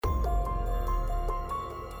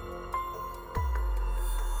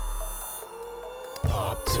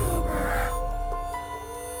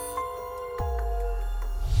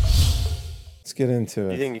Let's get into You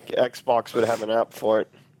it. think Xbox would have an app for it?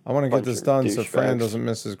 I want to get Bunch this of done so Fran douchebags. doesn't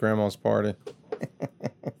miss his grandma's party.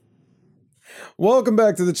 Welcome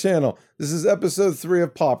back to the channel. This is episode 3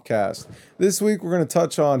 of Popcast. This week we're going to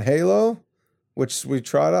touch on Halo, which we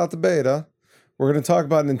tried out the beta. We're going to talk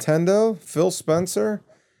about Nintendo, Phil Spencer,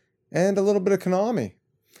 and a little bit of Konami.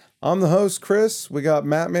 I'm the host, Chris. We got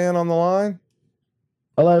Matt Man on the line.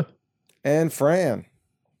 Hello. And Fran.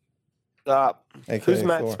 Stop. AKA Who's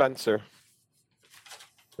Matt Thor. Spencer?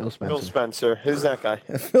 Phil Spencer. Phil Spencer. Who's that guy?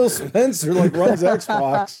 Phil Spencer runs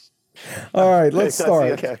Xbox. All right, let's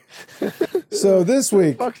start. Okay. So this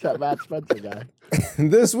week, Fuck that Matt Spencer guy.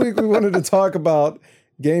 this week we wanted to talk about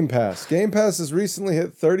Game Pass. Game Pass has recently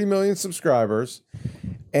hit 30 million subscribers,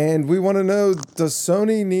 and we want to know, does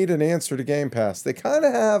Sony need an answer to Game Pass? They kind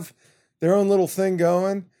of have their own little thing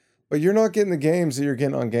going, but you're not getting the games that you're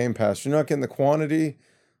getting on Game Pass. You're not getting the quantity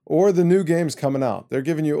or the new games coming out. They're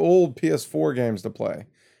giving you old PS4 games to play.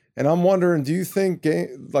 And I'm wondering, do you think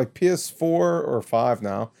like PS4 or 5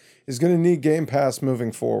 now is going to need Game Pass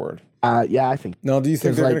moving forward? Yeah, I think. No, do you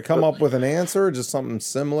think they're Like- going to come up with an answer, or just something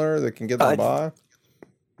similar that can get them by?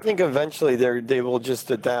 I think eventually they will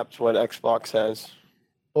just adapt what Xbox has.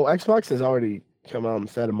 Well, Xbox has already come out and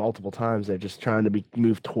said it multiple times. They're just trying to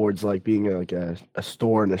move towards like being a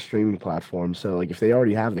store and a streaming platform. So like if they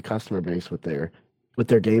already have the customer base with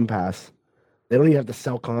their Game Pass, they don't even have to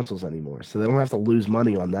sell consoles anymore. So they don't have to lose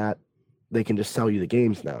money on that. They can just sell you the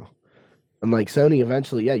games now. And like Sony,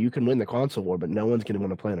 eventually, yeah, you can win the console war, but no one's going to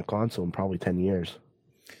want to play on a console in probably 10 years.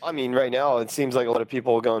 I mean, right now it seems like a lot of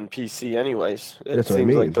people are going PC anyways. It That's what I seems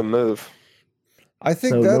mean. like the move. I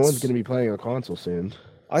think So that's. no one's going to be playing on a console soon.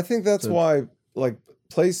 I think that's So- why, like,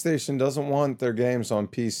 PlayStation doesn't want their games on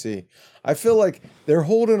PC. I feel like they're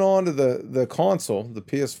holding on to the console, the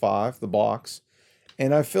PS5, the box,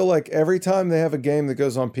 and I feel like every time they have a game that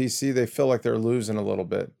goes on PC, they feel like they're losing a little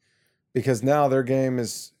bit because now their game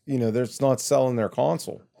is, they're not selling their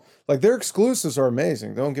console. Like, their exclusives are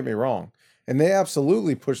amazing. Don't get me wrong, and they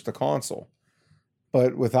absolutely push the console.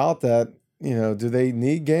 But without that, do they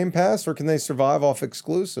need Game Pass, or can they survive off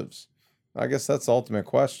exclusives? I guess that's the ultimate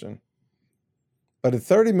question. But at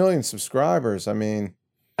 30 million subscribers, I mean,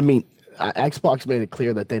 Xbox made it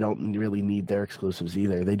clear that they don't really need their exclusives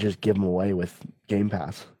either. They just give them away with Game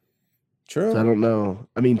Pass. true. So I don't know.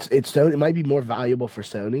 I mean, it might be more valuable for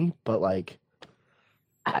Sony, but like,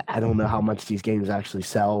 I don't know how much these games actually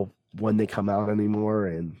sell when they come out anymore,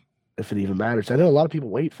 and if it even matters. I know a lot of people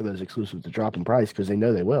wait for those exclusives to drop in price because they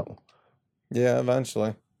know they will. Yeah,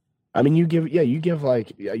 eventually. I mean, I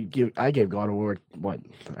gave God of War, what?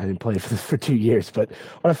 I didn't play it for 2 years, but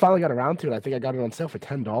when I finally got around to it, I think I got it on sale for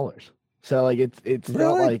 $10. So like, it's not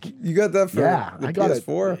Really? like, You got that for yeah, the I got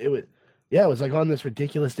PS4? it. It was like on this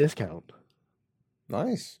ridiculous discount.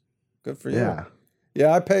 Nice. Good for you. Yeah.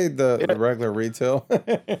 Yeah, I paid the Yeah. regular retail. I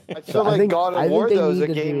feel So I like think- God I of think War they though is a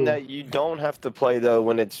need to game do- that you don't have to play though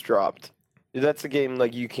when it's dropped. That's a game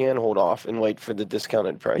like you can hold off and wait for the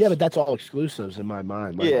discounted price. Yeah, but that's all exclusives in my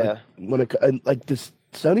mind. Like, Yeah. does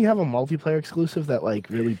Sony have a multiplayer exclusive that like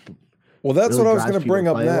really? Well, that's Really what I was drives going to bring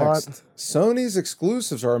people up to play a lot. next. Sony's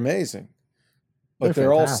exclusives are amazing, but They're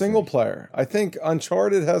they're all fantastic. single player. I think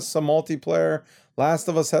Uncharted has some multiplayer. Last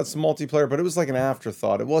of Us had some multiplayer, but it was like an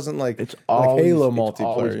afterthought. It wasn't like It's like always Halo it's multiplayer.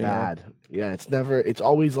 always you know? bad. Yeah, it's never. It's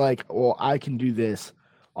always like, well, I can do this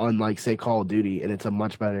on like say Call of Duty, and it's a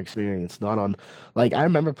much better experience. Not on like I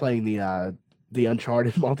remember playing the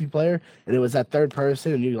Uncharted multiplayer, and it was that third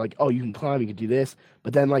person, and you're like, oh, you can climb, you can do this,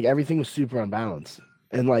 but then like everything was super unbalanced.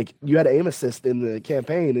 And like you had aim assist in the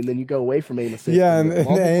campaign, and then you go away from aim assist. Yeah, in and the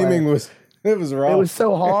multiplayer. aiming was rough. It was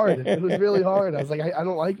so hard. It was really hard. I was like, I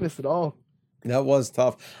don't like this at all. That was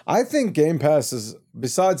tough. I think Game Pass is,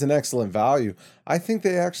 besides an excellent value, I think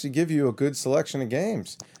they actually give you a good selection of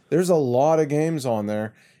games. There's a lot of games on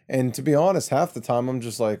there. And to be honest, half the time I'm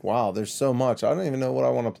just like, wow, there's so much. I don't even know what I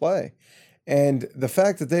want to play. And the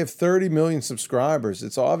fact that they have 30 million subscribers,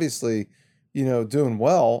 it's obviously, doing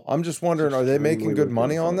well. I'm just wondering, are they making Extremely good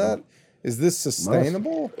money on that? Is this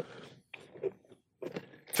sustainable?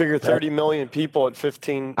 Figure 30 million people at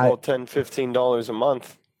 $15 a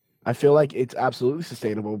month. I feel like it's absolutely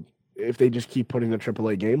sustainable if they just keep putting the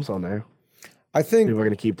AAA games on there. I think People are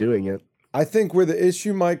going to keep doing it. I think where the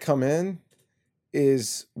issue might come in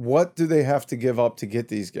is, what do they have to give up to get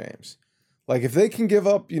these games? Like, if they can give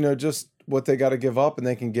up, just what they got to give up and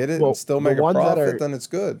they can get it Well, and still the make a ones that profit, are- then it's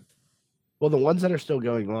good. Well, the ones that are still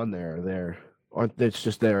going on there aren't. It's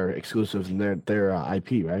just their exclusives and their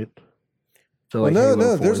IP, right? So Well, Halo,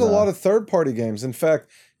 no, there's a Forza. lot of third-party games. In fact,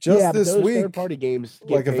 just yeah, but this those week, third-party games,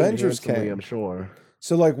 get like paid Avengers handsomely, came. I'm sure.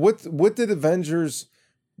 so like what did Avengers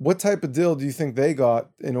what type of deal do you think they got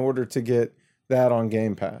in order to get that on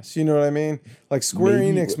Game Pass? You know what I mean? Like Square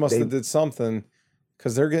Maybe Enix must have did something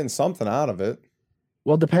because they're getting something out of it.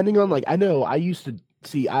 Well, depending on like, I know I used to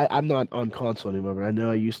see. I'm not on console anymore, but I know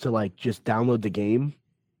I used to like just download the game,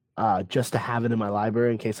 just to have it in my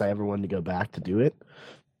library in case I ever wanted to go back to do it.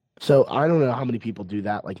 So I don't know how many people do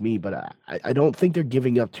that like me, but I don't think they're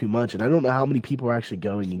giving up too much, and I don't know how many people are actually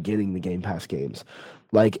going and getting the Game Pass games.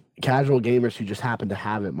 Like casual gamers who just happen to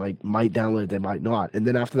have it might download it, they might not, and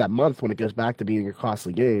then after that month, when it goes back to being a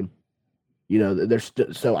costly game, you know,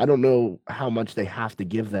 so I don't know how much they have to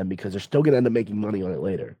give them because they're still going to end up making money on it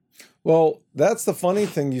later. Well, that's the funny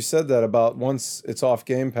thing you said that about once it's off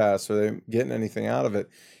Game Pass, are they getting anything out of it?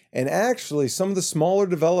 And actually, some of the smaller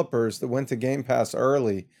developers that went to Game Pass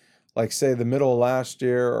early, like say the middle of last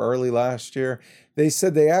year or early last year, they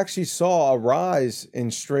said they actually saw a rise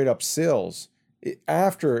in straight up sales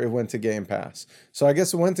after it went to Game Pass. So I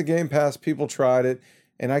guess it went to Game Pass, people tried it,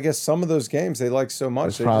 and I guess some of those games they liked so much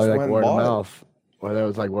It's they probably just like went word and of bought it. mouth. Or that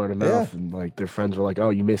was like word of mouth, and like their friends were like, "Oh,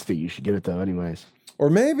 you missed it. You should get it though, anyways." Or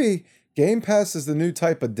maybe Game Pass is the new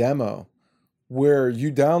type of demo where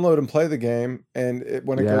you download and play the game, and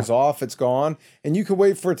when it goes off, it's gone, and you can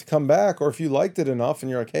wait for it to come back. Or if you liked it enough and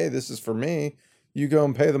you're like, "Hey, this is for me," you go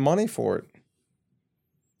and pay the money for it.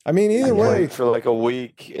 I mean, either You way, play for like a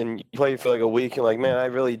week, and you play for like a week, and like, man, I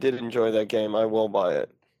really did enjoy that game. I will buy it.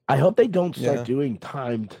 I hope they don't start Yeah. doing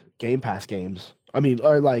timed Game Pass games. I mean,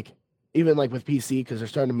 or like even like with PC, because they're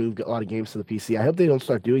starting to move a lot of games to the PC. I hope they don't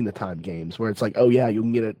start doing the timed games where it's like, oh yeah, you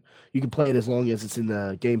can get it, you can play it as long as it's in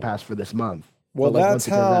the Game Pass for this month. well, But like that's once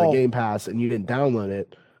it goes out how. of Game Pass and you didn't download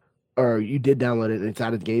it, or you did download it and it's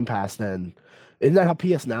out of Game Pass, then isn't that how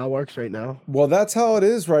PS Now works right now? Well, that's how it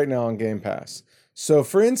is right now on Game Pass. So,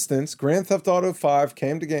 for instance, Grand Theft Auto 5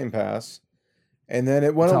 came to Game Pass, and then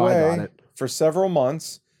it went That's how I got away it. for several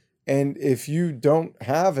months. And if you don't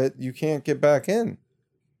have it, you can't get back in.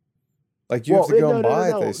 Like you have to go and buy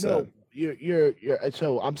it. They said. You're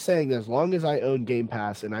so I'm saying that as long as I own Game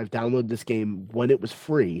Pass and I've downloaded this game when it was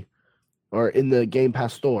free or in the Game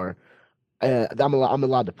Pass store, I'm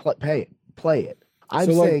allowed to play it. I'm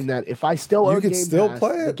So, like, saying that if I still you own could Game still Pass,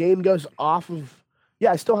 play the it? game goes off of.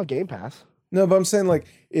 Yeah, I still have Game Pass. No, but I'm saying like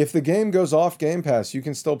if the game goes off Game Pass, you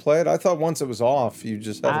can still play it. I thought once it was off, you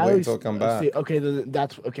just had to wait until it come back. See, okay, then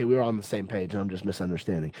that's okay. We were on the same page. I'm just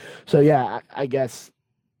misunderstanding. So yeah, I guess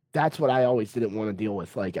that's what I always didn't want to deal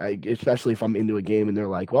with. Like, especially if I'm into a game and they're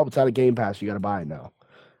like, "Well, it's out of Game Pass. You got to buy it now."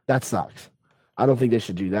 That sucks. I don't think they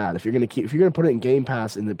should do that. If you're gonna put it in Game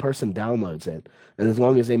Pass and the person downloads it, and as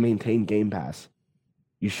long as they maintain Game Pass,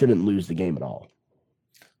 you shouldn't lose the game at all.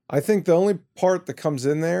 I think the only part that comes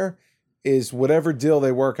in there is whatever deal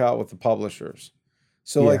they work out with the publishers.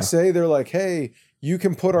 So, like, Yeah. say they're like, hey, you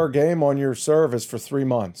can put our game on your service for 3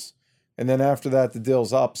 months. And then after that, the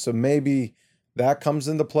deal's up. So maybe that comes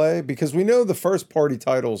into play because we know the first party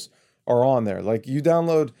titles are on there. Like, you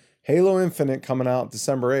download Halo Infinite coming out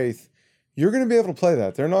December 8th, you're going to be able to play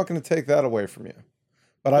that. They're not going to take that away from you.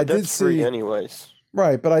 But I did That's free see, anyways.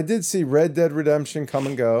 right, but I did see Red Dead Redemption come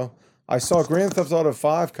and go. I saw Grand Theft Auto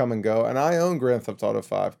 5 come and go, and I own Grand Theft Auto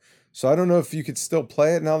 5. So I don't know if you could still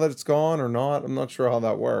play it now that it's gone or not. I'm not sure how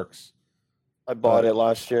that works. I bought it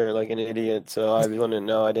last year like an idiot, so I wouldn't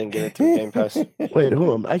know. I didn't get it through Game Pass. Wait, hold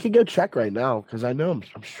on. I could go check right now because I know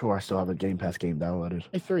I'm sure I still have a Game Pass game downloaded.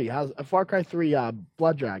 Far Cry 3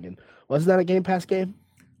 Blood Dragon. Wasn't that a Game Pass game?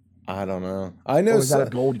 I don't know. I Or know was that a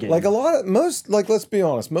gold game? like a lot of most like let's be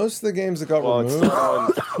honest, most of the games that got Well, it's removed.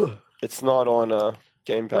 not on, it's not on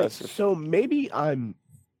Game Wait, Pass. so maybe I'm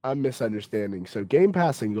misunderstanding. So Game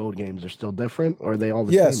Pass and gold games are still different, or are they all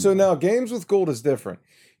the Yeah, same? so now games with gold is different.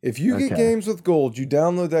 If you get Okay. games with gold, you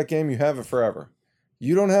download that game, you have it forever.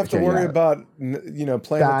 You don't have to Okay, worry yeah. about playing it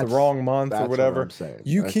the That's- wrong month That's or whatever. What I'm saying.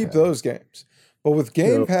 You keep Okay. those games. But with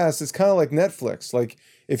Game So- Pass, it's kind of like Netflix. Like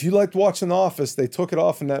if you liked watching The Office, they took it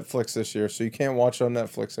off of Netflix this year, so you can't watch it on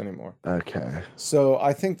Netflix anymore. Okay. So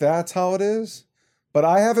I think that's how it is. But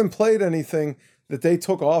I haven't played anything that they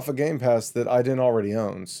took off of Game Pass that I didn't already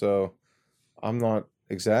own. So I'm not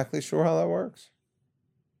exactly sure how that works.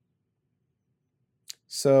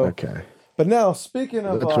 So, Okay. but now speaking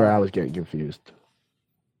of That's where I was getting confused.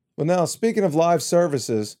 well, now speaking of live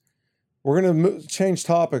services, we're gonna change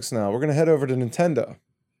topics now. We're gonna head over to Nintendo.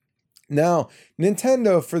 Now,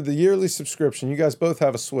 Nintendo for the yearly subscription. You guys both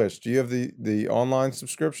have a Switch. Do you have the online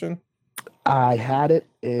subscription? I had it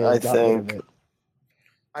and I got rid of think- it.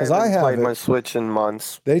 'Cause I haven't have played it. my Switch in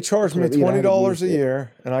months. They charge me Yeah, I haven't $20 a used it.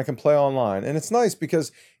 year, and I can play online. And it's nice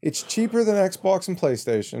because it's cheaper than Xbox and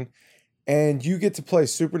PlayStation, and you get to play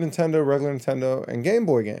Super Nintendo, regular Nintendo, and Game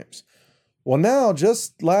Boy games. Well, now,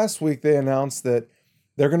 just last week, they announced that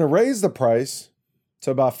they're going to raise the price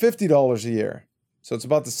to about $50 a year. So it's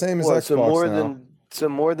about the same as Xbox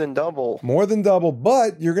more than double. More than double,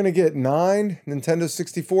 but you're going to get 9 Nintendo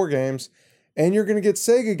 64 games, and you're going to get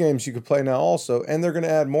Sega games you could play now also, and they're going to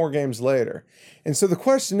add more games later. And so the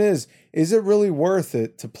question is it really worth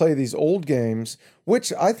it to play these old games,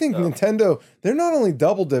 which I think Nintendo, they're not only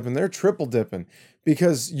double dipping, they're triple dipping,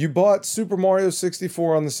 because you bought Super Mario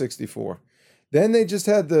 64 on the 64. Then they just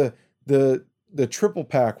had the triple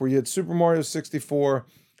pack where you had Super Mario 64,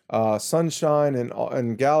 Sunshine,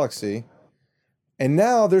 and Galaxy. And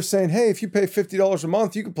now they're saying, hey, if you pay $50 a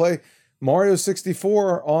month, you can play Mario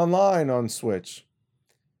 64 online on Switch.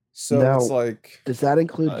 So Now, it's like, does that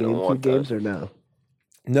include I don't GameCube want that. games or no?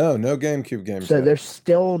 no GameCube games. So yet. they're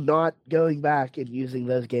still not going back and using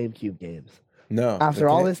those GameCube games. No. After they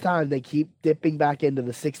all can't. this time, they keep dipping back into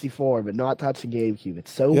the 64, but not touching GameCube.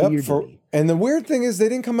 It's so Yep, weird to me. and the weird thing is they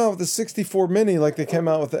didn't come out with the 64 Mini like they came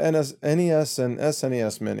out with the NES and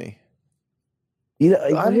SNES Mini. You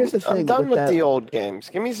know, here's the thing. I'm done with that, the old games.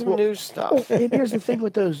 Give me some Well, new stuff. and here's the thing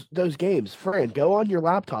with those games. Fran, go on your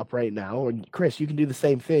laptop right now, and Chris, you can do the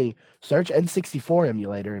same thing. Search N64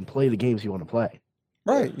 emulator and play the games you want to play.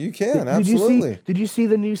 Right, you can, Did you absolutely. see? Did you see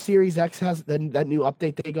the new Series X has that new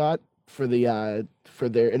update they got for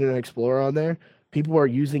their Internet Explorer on there? People are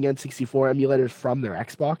using N64 emulators from their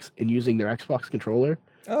Xbox and using their Xbox controller.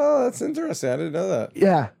 Oh, that's interesting. I didn't know that.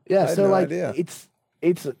 Yeah. I had So no like, idea.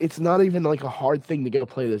 it's not even like a hard thing to go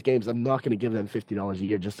play those games. I'm not going to give them $50 a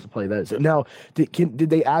year just to play those. Now, did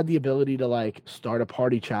they add the ability to like start a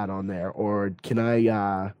party chat on there, or can I?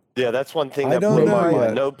 Yeah, that's one thing I that don't blew know my yet.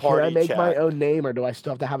 mind. No Can I party make chat. my own name, or do I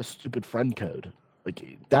still have to have a stupid friend code? Like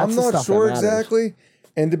that's I'm the not stuff sure that matters. exactly.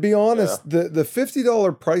 And to be honest, the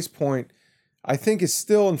 $50 price point, I think, is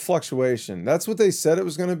still in fluctuation. That's what they said it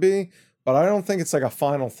was going to be, but I don't think it's like a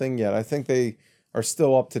final thing yet. I think they are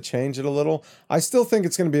still up to change it a little. I still think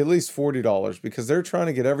it's going to be at least $40 because they're trying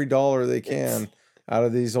to get every dollar they can out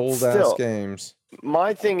of these old ass Still. games.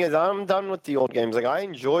 My thing is, I'm done with the old games. Like I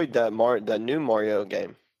enjoyed that new Mario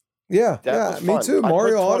game. Yeah, That yeah, was me fun. too. I put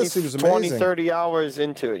Mario 20 Odyssey was 20, amazing. 30 hours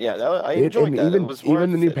into it. Yeah, I And enjoyed that. even It was even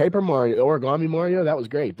worth the new it. Paper Mario, Origami Mario, that was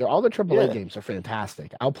great. All the AAA Yeah. games are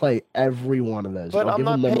fantastic. I'll play every one of those. But I'll I'm give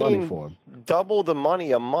not them the money paying for them. double the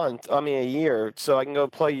money a year, so I can go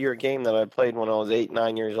play your game that I played when I was 8,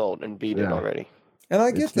 9 years old and beat it Yeah. already. And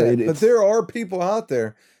I get It's- that, but it's- there are people out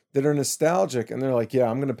there that are nostalgic and they're like, yeah,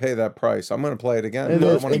 I'm going to pay that price. I'm going to play it again. And I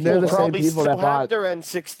those- wanna and keep they're playing. the same Probably people still that bought- have their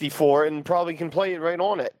N64 and probably can play it right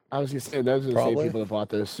on it. I was gonna say those are the Probably. same people that bought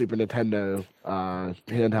the Super Nintendo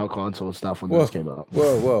handheld console stuff when Whoa. those came out.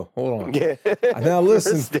 Whoa, hold on. Yeah. Now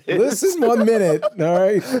listen, Chris did. listen 1 minute, all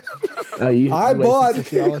right? You I wasted bought,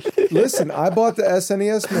 $60? listen, I bought the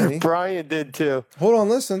SNES Mini. Brian did too. Hold on,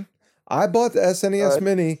 listen. I bought the SNES Alright.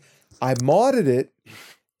 Mini. I modded it,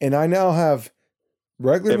 and I now have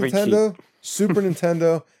regular Every Nintendo, Super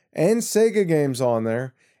Nintendo, and Sega games on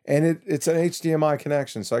there. And it's an HDMI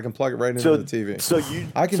connection, so I can plug it right into So- the TV. So you,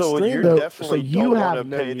 I can so stream you it. So definitely you don't have want to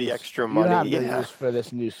no pay the use- extra You money. have no Yeah. use for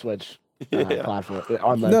this new Switch Yeah. platform.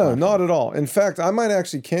 Online No, platform. not at all. In fact, I might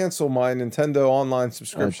actually cancel my Nintendo online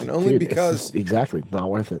subscription only Dude, it's because just- exactly not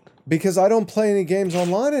worth it. I don't play any games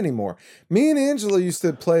online anymore. Me and Angela used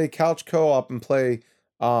to play couch co-op and play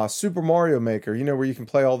Super Mario Maker, where you can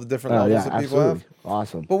play all the different Oh levels yeah, that people have. absolutely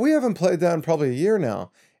awesome. But we haven't played that in probably a year now.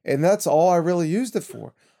 And that's all I really used it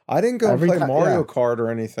for. I didn't go Every and play ti- Mario yeah. Kart or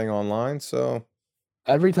anything online, so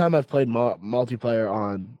Every time I've played multiplayer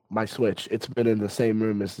on my Switch, it's been in the same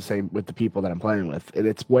room as with the people that I'm playing with, and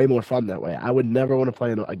it's way more fun that way. I would never want to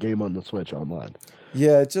play a game on the Switch online.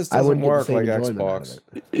 yeah, it just I doesn't wouldn't get the work same like enjoyment out of Xbox.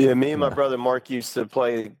 it. Yeah, me and my Yeah. brother Mark used to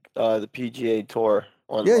play the PGA Tour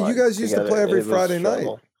online. Yeah, you guys used to together. play every It was Friday night.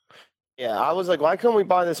 trouble. Yeah, I was like, why can't we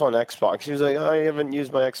buy this on Xbox? He was like, I haven't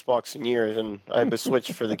used my Xbox in years, and I have a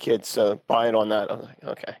Switch for the kids, so buy it on that. I was like,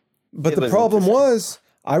 okay. But It the was problem interesting. was,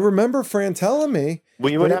 I remember Fran telling me,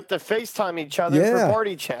 We would But have to FaceTime each other Yeah. for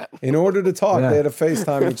party chat. in order to talk, Yeah. they had to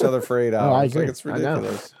FaceTime each other for 8 hours. Oh, I Like, agree. it's I know.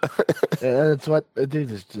 ridiculous. It's what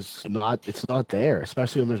dude, it's just not. It's not there,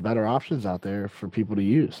 especially when there's better options out there for people to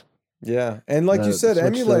use. Yeah, and like you The said,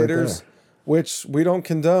 Switch still right emulators, which we don't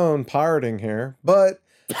condone pirating here, but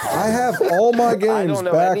I have all my I games don't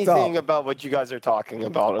know backed anything up. about what you guys are talking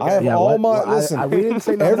about. I have Okay? all my well, listen. we didn't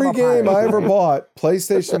say nothing Every about game I pirates. ever bought,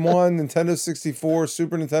 PlayStation 1, Nintendo 64,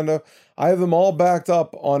 Super Nintendo, I have them all backed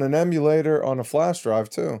up on an emulator on a flash drive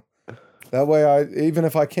too. That way, even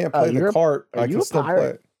if I can't play the you're- cart, are I you can a still play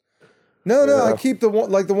pirate? it. No, I Yeah. keep the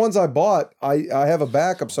ones I bought. I have a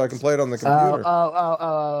backup so I can play it on the Oh, computer.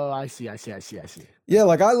 I see. Yeah,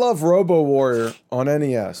 like I love Robo Warrior on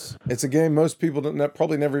NES. It's a game most people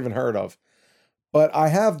probably never even heard of. But I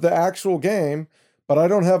have the actual game, but I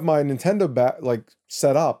don't have my Nintendo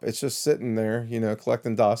set up. It's just sitting there,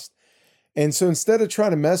 collecting dust. And so instead of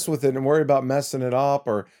trying to mess with it and worry about messing it up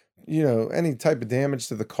or, any type of damage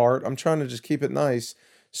to the cart, I'm trying to just keep it nice.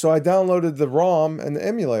 So I downloaded the ROM and the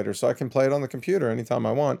emulator so I can play it on the computer anytime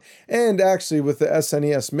I want. And actually with the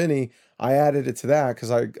SNES Mini, I added it to that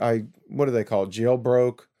because I what do they call it?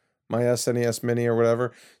 Jailbroke my SNES Mini or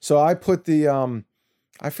whatever. So I put the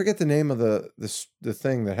I forget the name of the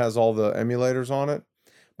thing that has all the emulators on it.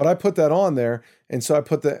 But I put that on there, and so I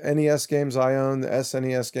put the NES games I own, the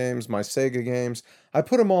SNES games, my Sega games. I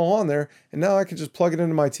put them all on there, and now I can just plug it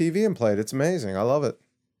into my TV and play it. It's amazing. I love it.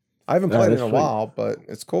 I haven't played it in that's a sweet. while, but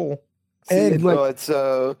it's cool. See, And so it's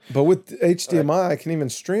but with HDMI, I can even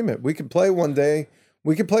stream it. We could play one day.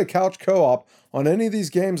 We could play couch co-op on any of these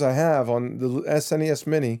games I have on the SNES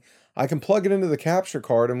Mini. I can plug it into the capture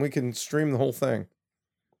card, and we can stream the whole thing.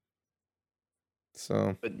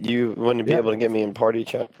 So, but you wouldn't be Yeah. able to get me in party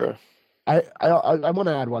chat, bro. I want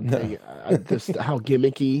to add one No. thing. Just how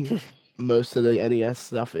gimmicky most of the NES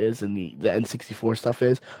stuff is and the N64 stuff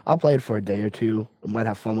is. I'll play it for a day or two. I might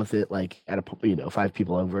have fun with it, like at a 5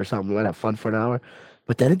 people over or something. We might have fun for an hour,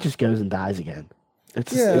 but then it just goes and dies again.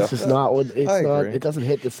 It's just, Yeah, it's just not. It's I not. agree. It doesn't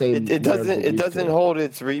hit the same. It nerves doesn't. It used doesn't to. hold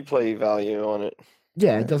its replay value on it.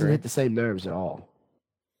 Yeah, I it doesn't agree. hit the same nerves at all.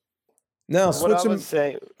 Now What What I switching. was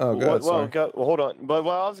saying. Oh, go ahead, sorry. Hold on. But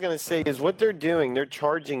what I was gonna say is what they're doing. They're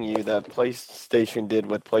charging you that PlayStation did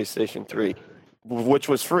with PlayStation 3, which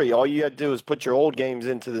was free. All you had to do was put your old games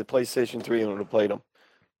into the PlayStation 3 and it would play them.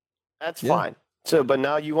 That's Yeah. fine. So, but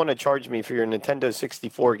now you want to charge me for your Nintendo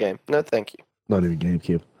 64 game? No, thank you. Not even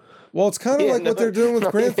GameCube. Well, it's kind of Yeah, like what no, they're doing with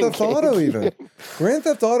not Grand even Theft Auto. GameCube. Even Grand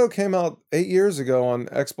Theft Auto came out 8 years ago on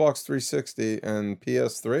Xbox 360 and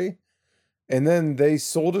PS3, and then they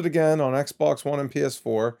sold it again on Xbox One and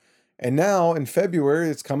PS4, and now in February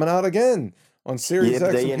it's coming out again on Series Yeah,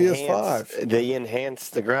 X and PS5. they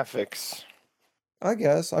enhanced the graphics. I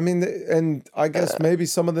guess. I mean, and I guess maybe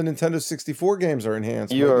some of the Nintendo 64 games are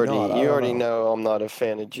enhanced. You maybe already, not. I you don't already know I'm not a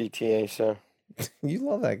fan of GTA, so. You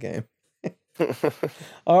love that game.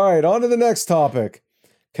 All right, on to the next topic.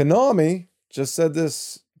 Konami just said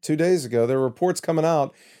this 2 days ago. There are reports coming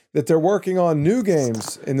out that they're working on new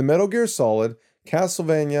games in the Metal Gear Solid,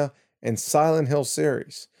 Castlevania, and Silent Hill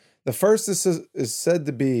series. The first is said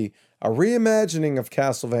to be a reimagining of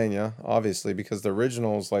Castlevania, obviously, because the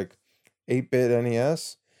original is like 8-bit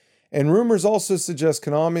NES. And rumors also suggest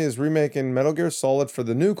Konami is remaking Metal Gear Solid for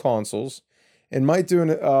the new consoles and might do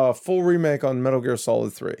a full remake on Metal Gear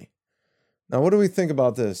Solid 3. Now, what do we think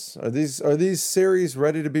about this? Are these series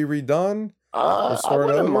ready to be redone? I start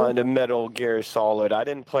wouldn't over? mind a Metal Gear Solid. I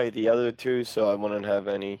didn't play the other two, so I wouldn't have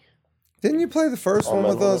any. Didn't you play the first Oh, one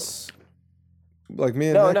with Metal- us? Like me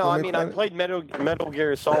and No, Nick? no. when I we mean, I played it? played Metal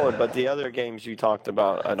Gear Solid, but the other games you talked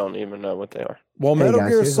about, I don't even know what they are. Well, Hey Metal guys,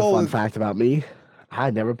 Gear here's a fun Solid. fact about me.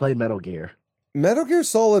 I never played Metal Gear. Metal Gear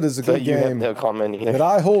Solid is a So good you have game no comment here. that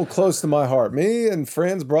I hold close to my heart. Me and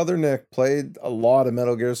Fran's brother Nick played a lot of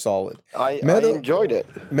Metal Gear Solid. I Metal- enjoyed it.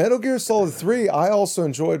 Metal Gear Solid 3, I also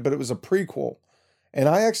enjoyed, but it was a prequel. And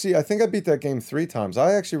I think I beat that game 3 times.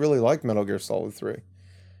 I actually really liked Metal Gear Solid 3.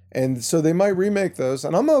 And so they might remake those,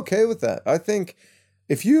 and I'm okay with that. I think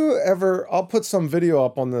if you ever, I'll put some video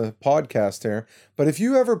up on the podcast here, but if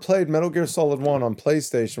you ever played Metal Gear Solid 1 on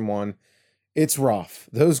PlayStation 1, it's rough.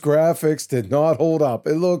 Those graphics did not hold up.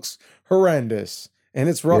 It looks horrendous, and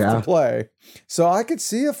it's rough Yeah. to play. So I could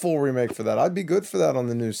see a full remake for that. I'd be good for that on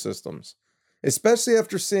the new systems, especially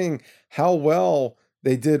after seeing how well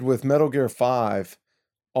they did with Metal Gear 5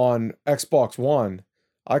 on Xbox One.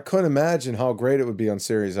 I couldn't imagine how great it would be on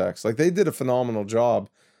Series X. Like, they did a phenomenal job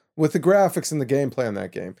with the graphics and the gameplay in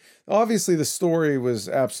that game. Obviously, the story was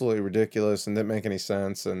absolutely ridiculous and didn't make any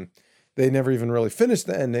sense, and they never even really finished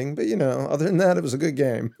the ending. But, other than that, it was a good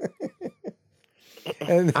game.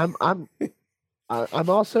 And I'm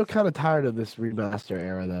also kind of tired of this remaster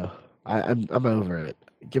era though. I'm over it.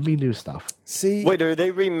 Give me new stuff. see, Wait, are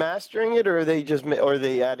they remastering it, or are they or are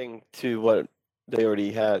they adding to what they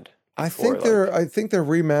already had? I before, think they're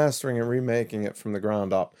remastering and remaking it from the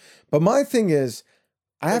ground up. But my thing is,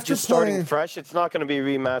 Like, after just starting playing, fresh, it's not going to be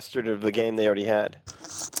remastered of the game they already had.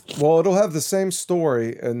 well, it'll have the same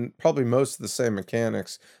story and probably most of the same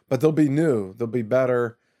mechanics, but they'll be new. They'll be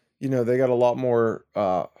better. They got a lot more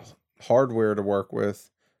hardware to work with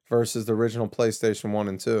versus the original PlayStation 1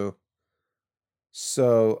 and 2.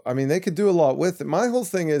 So, I mean, they could do a lot with it. My whole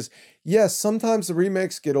thing is, yes, sometimes the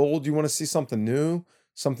remakes get old. You want to see something new,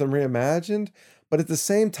 something reimagined. But at the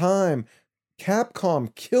same time,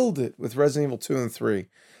 Capcom killed it with Resident Evil 2 and 3.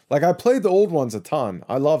 Like, I played the old ones a ton.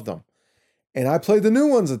 I loved them. And I played the new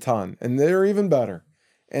ones a ton, and they're even better.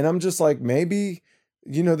 And I'm just like, maybe,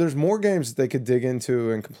 there's more games that they could dig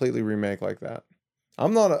into and completely remake like that.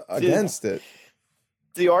 I'm not against it.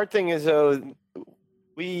 The art thing is, though,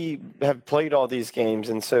 we have played all these games,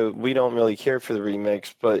 and so we don't really care for the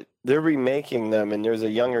remakes, but they're remaking them, and there's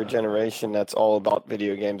a younger generation that's all about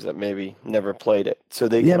video games that maybe never played it. So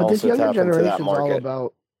they can but this also younger tap into that generation's all market.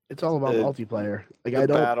 about multiplayer. Like The I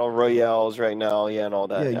don't battle royales right now, and all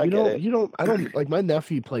that. Yeah, I get it. I don't like my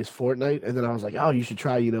nephew plays Fortnite, and then I was like, oh, you should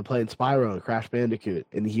try, playing Spyro and Crash Bandicoot,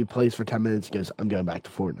 and he plays for 10 minutes. He goes, I'm going back to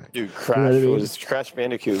Fortnite. Dude, what Crash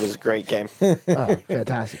Bandicoot was a great game. Oh,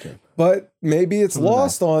 fantastic game. But maybe it's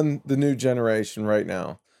lost on the new generation right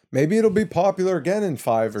now. Maybe it'll be popular again in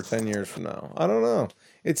 5 or 10 years from now. I don't know.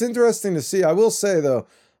 It's interesting to see. I will say though,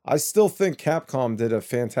 I still think Capcom did a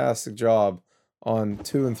fantastic job on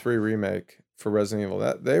 2 and 3 remake for Resident Evil.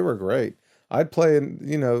 That they were great. I'd play,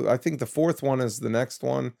 I think the 4th one is the next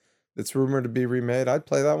one that's rumored to be remade. I'd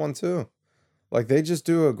play that one too. Like they just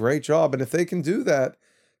do a great job. And if they can do that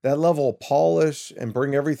level of polish and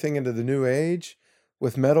bring everything into the new age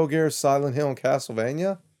with Metal Gear, Silent Hill, and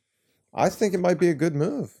Castlevania, I think it might be a good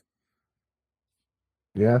move.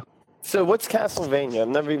 Yeah. So what's Castlevania? I've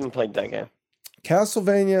never even played that game.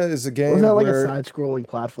 Castlevania is a game Wasn't that like where a side-scrolling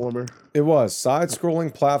platformer? it was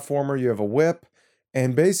side-scrolling platformer. You have a whip,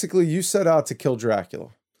 and basically you set out to kill Dracula.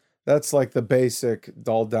 That's like the basic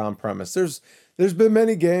dulled-down premise. There's been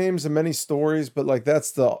many games and many stories, but like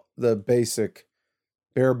that's the basic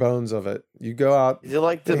bare bones of it. You go out. Is it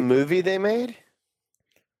like the movie they made?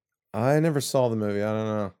 I never saw the movie. I don't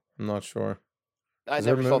know. I'm not sure. I Is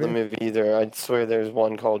there a never saw the movie? movie either. I swear there's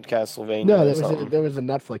one called Castlevania. No, or something. there was a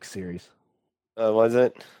Netflix series. Was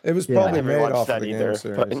it? It was Yeah. probably I never made watched off that of the either. game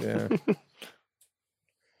series. But... Yeah.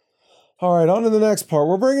 All right, on to the next part.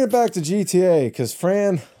 We're bringing it back to GTA because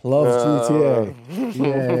Fran loves GTA.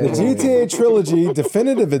 Yeah. The GTA Trilogy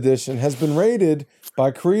Definitive Edition has been rated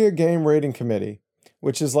by Korea Game Rating Committee,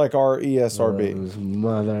 which is like our ESRB. Those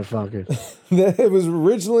motherfuckers. It was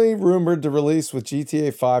originally rumored to release with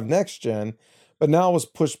GTA 5 Next Gen, but now it was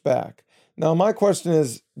pushed back. Now my question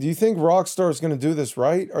is, do you think Rockstar is going to do this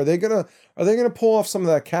right? Are they going to pull off some of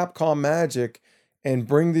that Capcom magic and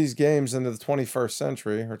bring these games into the 21st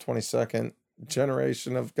century or 22nd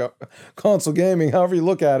generation of console gaming, however you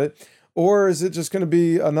look at it? Or is it just going to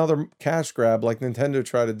be another cash grab like Nintendo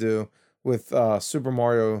tried to do with Super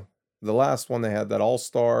Mario, the last one they had, that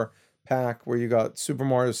all-star pack where you got Super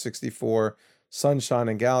Mario 64, Sunshine,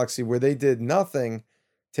 and Galaxy, where they did nothing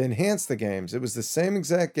to enhance the games. It was the same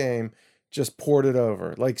exact game, just ported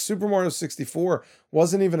over. Like Super Mario 64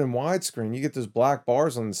 wasn't even in widescreen. You get those black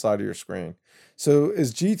bars on the side of your screen. So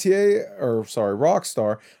is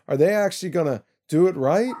Rockstar, are they actually going to do it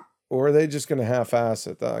right? Or are they just going to half-ass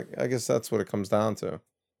it? I guess that's what it comes down to.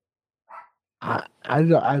 I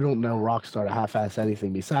don't know Rockstar to half-ass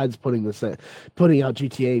anything besides putting out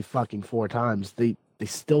GTA fucking 4 times. They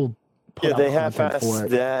still put out they content half-assed for it.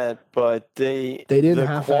 that, but they didn't the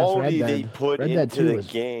half-ass quality Red they Dead. put Red Dead into 2 the was-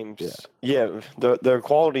 games. Yeah, the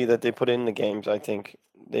quality that they put in the games, I think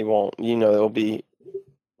they won't. It'll be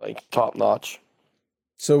like top notch.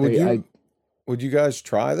 So would you guys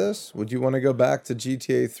try this? Would you want to go back to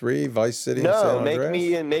GTA 3, Vice City, and San No,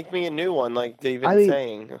 Andreas? make me a new one like they've been I mean,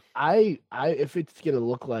 saying. I if it's gonna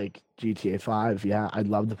look like GTA 5, yeah, I'd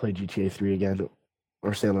love to play GTA 3 again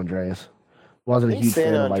or San Andreas. I Wasn't a think huge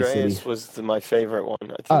San fan of Vice Andreas City. was my favorite one. I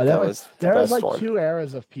think Oh, that was the there was best like one. 2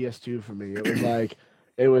 eras of PS2 for me. It was like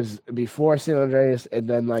it was before San Andreas, and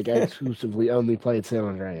then like I exclusively only played San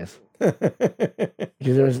Andreas.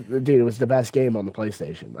 Because it was the best game on the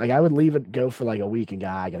PlayStation. Like I would leave it go for like a week and go,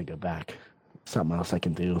 I gotta go back. Something else I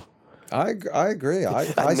can do. I agree. I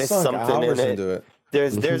missed sunk something in hours it. into it.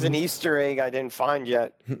 There's an Easter egg I didn't find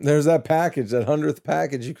yet. There's that package, that 100th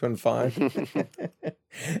package you couldn't find.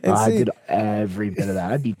 And I see, did every bit of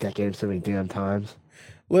that. I beat that game so many damn times.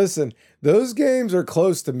 listen, those games are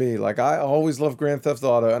close to me. Like I always loved Grand Theft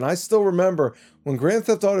Auto, and I still remember when Grand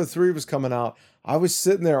Theft Auto 3 was coming out, I was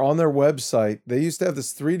sitting there on their website. They used to have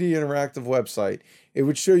this 3D interactive website. It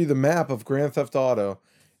would show you the map of Grand Theft Auto,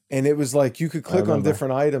 and it was like you could click on remember.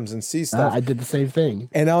 different items and see stuff. I did the same thing.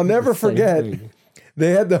 And I'll never The same forget, thing.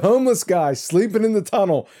 they had the homeless guy sleeping in the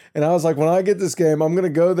tunnel. And I was like, when I get this game, I'm going to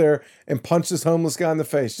go there and punch this homeless guy in the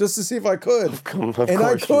face just to see if I could. Of And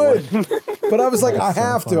I course you could. would. But I was like, I That's so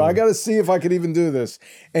have to. I funny. got to see if I could even do this.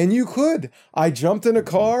 And you could. I jumped in a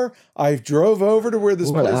car. I drove over to where this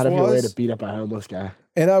You went place out of your way to was. beat up a homeless guy.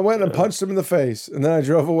 And I went and punched him in the face. And then I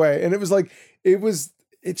drove away. And it was like, it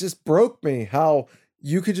just broke me how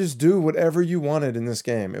you could just do whatever you wanted in this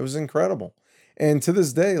game. It was incredible. And to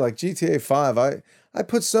this day, like GTA 5, I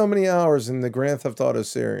put so many hours in the Grand Theft Auto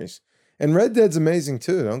series. And Red Dead's amazing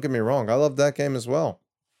too. Don't get me wrong. I love that game as well.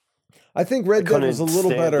 I think Red Dead was a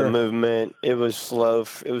little stand better. The movement, it was slow.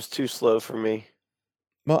 It was too slow for me.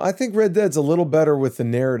 Well, I think Red Dead's a little better with the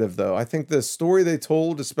narrative, though. I think the story they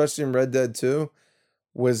told, especially in Red Dead 2,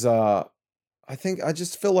 was I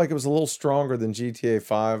just feel like it was a little stronger than GTA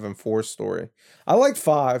 5 and 4's story. I liked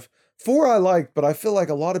 5. 4 I liked, but I feel like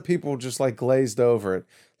a lot of people just like glazed over it.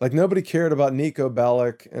 Like nobody cared about Nico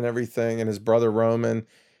Bellic and everything and his brother Roman.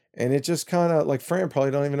 And it just kind of like Fran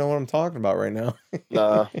probably don't even know what I'm talking about right now.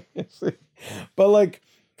 Nah. But like,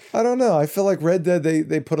 I don't know. I feel like Red Dead,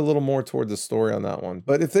 they put a little more toward the story on that one.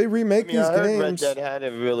 But if they remake these I heard Red games, Dead had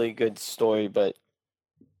a really good story, but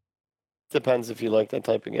depends if you like that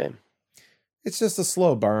type of game. it's just a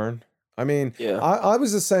slow burn. I mean, Yeah. I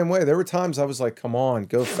was the same way. There were times I was like, come on,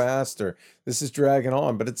 go faster. This is dragging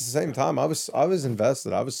on. But at the same time, I was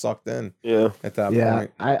invested. I was sucked in Yeah. at that Yeah,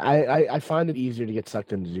 point. I find it easier to get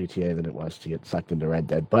sucked into GTA than it was to get sucked into Red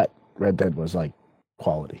Dead. But Red Dead was like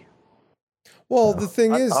quality. Well, the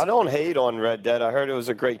thing is, I don't hate on Red Dead. I heard it was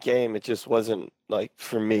a great game. It just wasn't like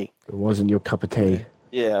for me. It wasn't your cup of tea.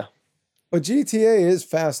 Yeah. but GTA is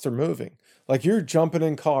faster moving. Like you're jumping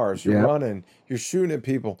in cars, you're Yeah. running, you're shooting at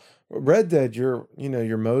people. Red Dead, you're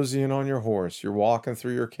moseying on your horse, you're walking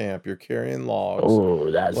through your camp, you're carrying logs. Oh,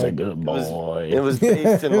 that's a Like, good boy. It was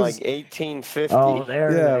based in It like was- 1850. Oh,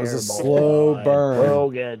 there, Yeah, it was a slow burn. We'll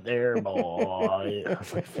get there, boy. I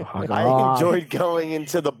was like, fuck I off. enjoyed going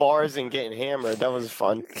into the bars and getting hammered. That was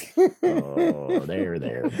fun. Oh, there,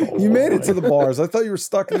 boy. You made it to the bars. I thought you were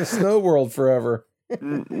stuck in the snow world forever.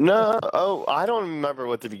 No. Oh, I don't remember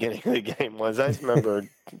what the beginning of the game was. I just remember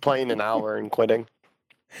playing an hour and quitting.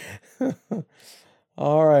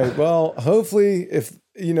 All right. Well, hopefully, if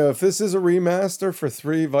this is a remaster for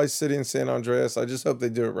 3 Vice City and San Andreas, I just hope they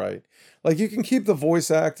do it right. Like you can keep the voice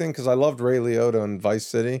acting because I loved Ray Liotta in Vice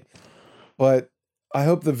City, but I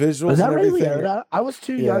hope the visuals Was that and Ray everything. Liotta? I was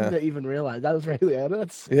too Yeah. young to even realize that was Ray Liotta.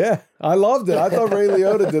 That's Yeah, I loved it. I thought Ray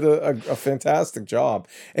Liotta did a fantastic job,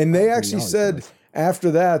 and they he actually always said does.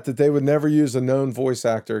 after that they would never use a known voice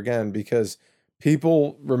actor again because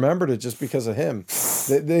people remembered it just because of him.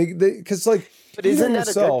 They because like. But you know isn't that a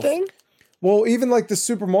yourself- good thing? Well, even like the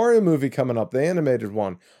Super Mario movie coming up, the animated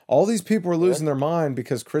one, all these people are losing their mind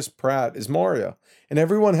because Chris Pratt is Mario. And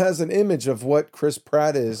everyone has an image of what Chris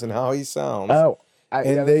Pratt is and how he sounds. Oh, and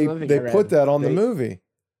yeah, they that's another thing I put read. that on the They- movie.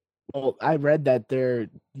 Well, I read that they're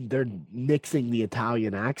nixing the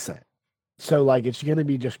Italian accent. So like it's gonna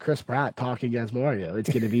be just Chris Pratt talking as Mario. It's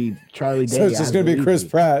gonna be Charlie Day. So it's just as going to be Chris Luigi.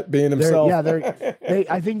 Pratt being himself.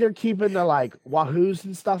 I think they're keeping the like wahoos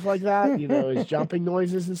and stuff like that, his jumping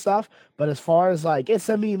noises and stuff. But as far as like it's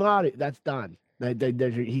a me Mario, that's done.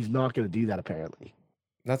 He's not going to do that apparently.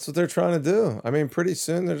 That's what they're trying to do. I mean, pretty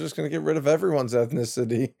soon they're just going to get rid of everyone's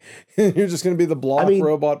ethnicity. You're just going to be the block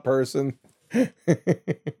robot person.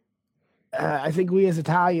 I think we as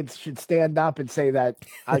Italians should stand up and say that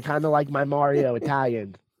I kind of like my Mario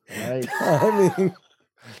Italian. Right? I mean,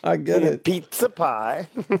 I get it. Pizza pie.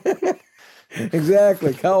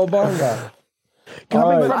 Exactly. Cowabunga.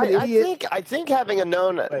 Coming All from an idiot, I think having a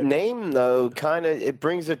known name though kind of it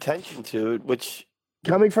brings attention to it, which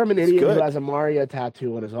coming from an It's idiot who good. has a Mario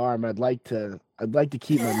tattoo on his arm, I'd like to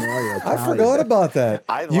keep my Mario. I Italian. forgot about that.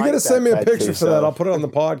 I You like got to send that me a picture tattoo, for that. so- I'll put it on the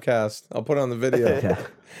podcast. I'll put it on the video. Yeah.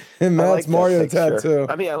 And I Matt's like that Mario picture. tattoo.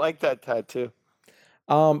 I mean, I like that tattoo.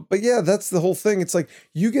 But yeah, that's the whole thing. It's like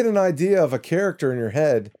you get an idea of a character in your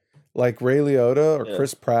head, like Ray Liotta or Yeah.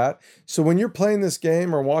 Chris Pratt. So when you're playing this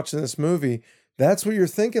game or watching this movie, that's what you're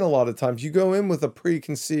thinking a lot of times. You go in with a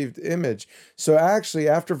preconceived image. So actually,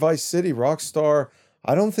 after Vice City, Rockstar,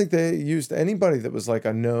 I don't think they used anybody that was like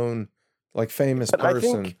a known, like famous But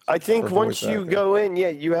person. I think for once voice you acting. go in, yeah,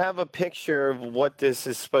 you have a picture of what this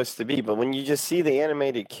is supposed to be. But when you just see the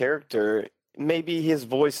animated character, maybe his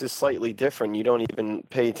voice is slightly different. You don't even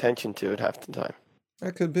pay attention to it half the time.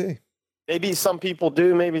 That could be. Maybe some people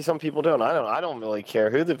do, maybe some people don't. I don't really care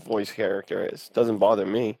who the voice character is. Doesn't bother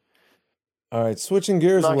me. All right, switching I'm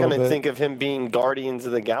gears a not little going to bit. think of him being Guardians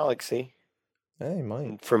of the Galaxy Hey,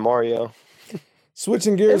 Mike. for Mario.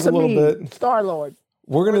 Switching gears It's a little bit. Star Lord.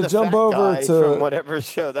 We're Or gonna the jump fat over guy from to. whatever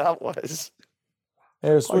show that was.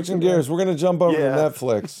 Hey, switching gears. We're gonna jump over to Yeah.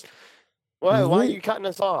 Netflix. Why are you cutting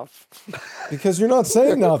us off? Because you're not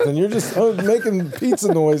saying nothing. You're just making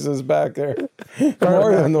pizza noises back there.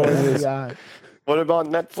 Mario noises. What about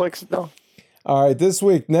Netflix though? All right, this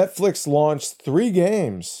week Netflix launched 3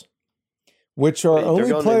 games, which are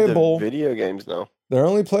only playable. Video games now. They're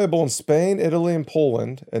only playable in Spain, Italy, and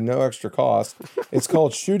Poland, and no extra cost. It's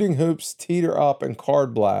called Shooting Hoops, Teeter Up, and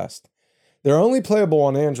Card Blast. They're only playable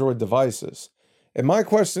on Android devices. And my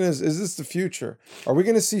question is this the future? Are we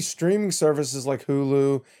going to see streaming services like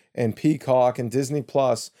Hulu and Peacock and Disney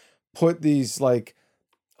Plus put these, like,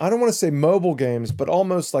 I don't want to say mobile games, but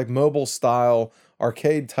almost like mobile style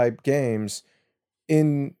arcade type games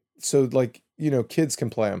in, so like, you know, kids can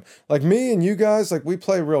play them. Like me and you guys, like we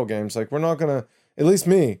play real games. Like we're not going to, at least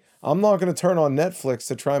me, I'm not going to turn on Netflix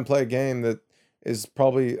to try and play a game that is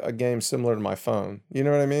probably a game similar to my phone. You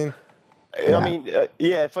know what I mean? Yeah. I mean,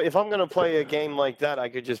 if I'm going to play a game like that, I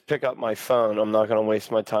could just pick up my phone. I'm not going to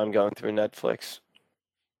waste my time going through Netflix.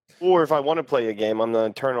 Or if I want to play a game, I'm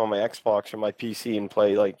going to turn on my Xbox or my PC and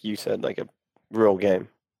play, like you said, like a real game.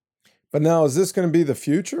 But now, is this going to be the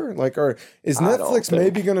future? Like, or is Netflix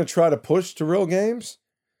maybe going to try to push to real games?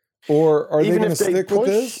 Or are they going to stick with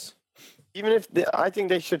this? Even if I think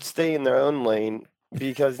they should stay in their own lane,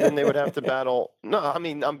 because then they would have to battle. No, I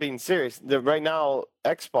mean, I'm being serious. Right now,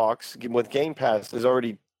 Xbox with Game Pass is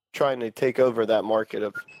already trying to take over that market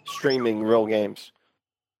of streaming real games.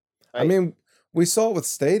 Right? I mean, we saw it with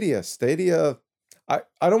Stadia. Stadia, I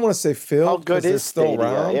don't want to say failed. How good is still Stadia?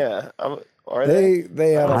 around? Yeah.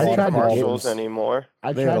 They had a lot of commercials anymore.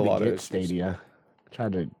 I tried to get Stadia.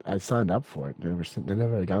 I signed up for it. They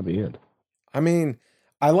never got me in. I mean,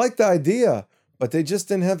 I like the idea, but they just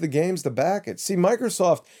didn't have the games to back it. See,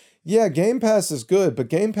 Microsoft, yeah, Game Pass is good, but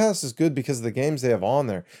Game Pass is good because of the games they have on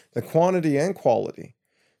there, the quantity and quality.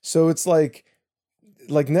 So it's like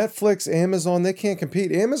Netflix, Amazon, they can't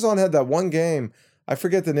compete. Amazon had that one game, I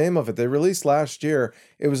forget the name of it, they released last year.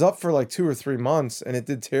 It was up for like 2 or 3 months, and it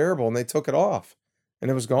did terrible, and they took it off,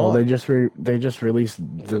 and it was gone. Well, they just released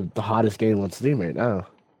the hottest game on Steam right now.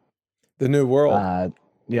 The New World.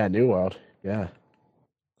 Yeah, New World. Yeah.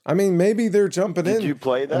 I mean, maybe they're jumping in. Did you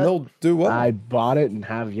play that? And they'll do what? I bought it and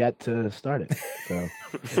have yet to start it.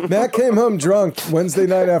 So Matt came home drunk Wednesday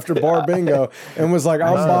night after bar bingo and was like,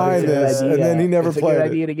 "I'm buying this," and then he never played it. It's a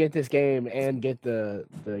good idea to get this game and get the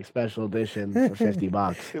special edition for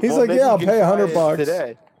 $50. He's like, "Yeah, I'll pay $100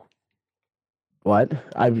 today." What?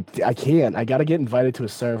 I can't. I gotta get invited to a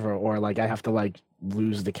server, or like I have to like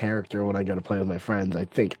lose the character when I go to play with my friends.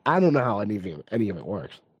 I don't know how any of it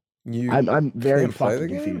works. I'm very fucking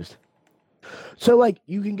confused. So like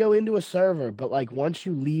you can go into a server, but like once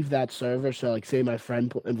you leave that server, so like say my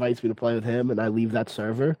friend invites me to play with him, and I leave that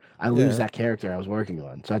server, I lose that character I was working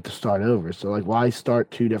on, so I have to start over. So like, why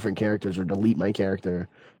start 2 different characters or delete my character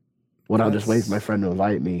when I'll just wait for my friend to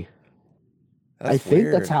invite me? I think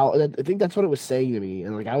weird. I think that's what it was saying to me,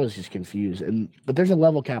 and like I was just confused. But there's a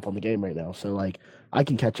level cap on the game right now, so like I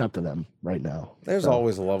can catch up to them right now. There's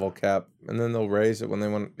always a level cap, and then they'll raise it when they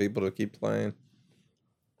want people to keep playing.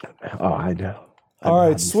 Oh, I know. All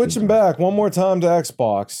right, switching back one more time to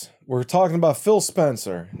Xbox. We're talking about Phil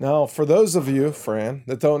Spencer. Now, for those of you, Fran,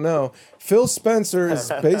 that don't know, Phil Spencer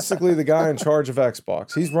is basically the guy in charge of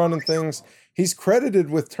Xbox. He's running things. He's credited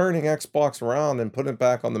with turning Xbox around and putting it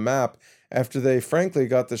back on the map after they, frankly,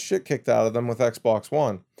 got the shit kicked out of them with Xbox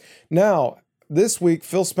One. Now, this week,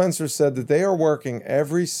 Phil Spencer said that they are working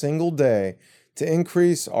every single day to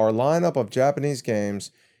increase our lineup of Japanese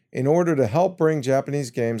games in order to help bring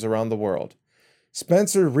Japanese games around the world.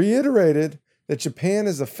 Spencer reiterated that Japan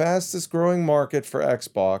is the fastest growing market for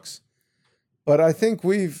Xbox, but I think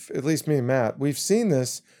at least me and Matt, we've seen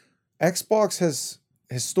this. Xbox has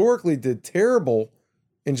historically did terrible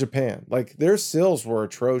in Japan. Like their sales were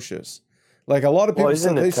atrocious. Like a lot of people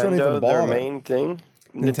said they shouldn't even bother. Their main thing?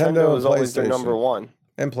 Nintendo is always their number one.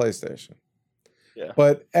 And PlayStation. Yeah.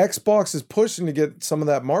 But Xbox is pushing to get some of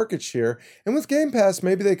that market share. And with Game Pass,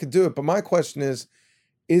 maybe they could do it. But my question is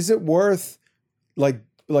it worth like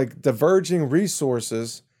diverging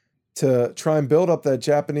resources to try and build up that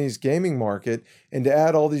Japanese gaming market and to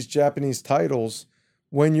add all these Japanese titles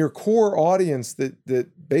when your core audience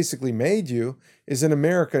that basically made you is in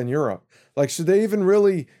America and Europe? Like, should they even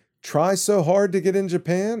really try so hard to get in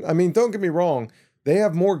Japan? I mean, don't get me wrong. They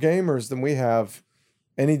have more gamers than we have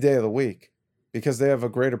any day of the week because they have a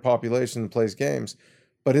greater population that plays games.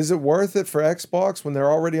 But is it worth it for Xbox when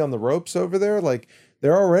they're already on the ropes over there? Like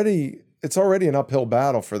it's already an uphill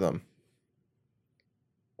battle for them.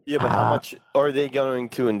 Yeah, but how much are they going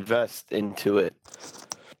to invest into it?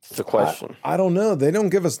 It's the question. I don't know. They don't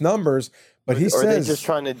give us numbers, But he Or are they says just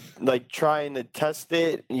trying to test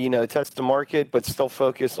it, test the market, but still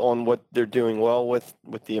focus on what they're doing well with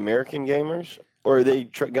the American gamers? Or are they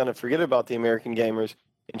going to forget about the American gamers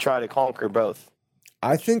and try to conquer both?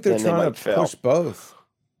 I think they're And they trying might to fail. push both.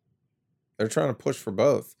 They're trying to push for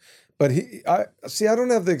both. But I don't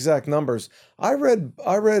have the exact numbers. I read,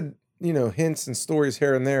 hints and stories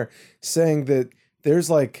here and there saying that there's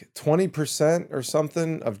like 20% or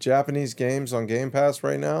something of Japanese games on Game Pass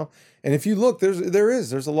right now. And if you look, there's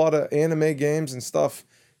a lot of anime games and stuff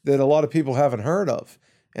that a lot of people haven't heard of.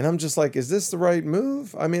 And I'm just like, is this the right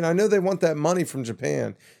move? I mean, I know they want that money from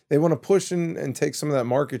Japan. They want to push and take some of that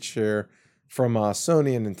market share from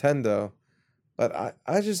Sony and Nintendo. But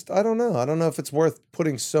I don't know. I don't know if it's worth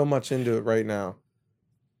putting so much into it right now.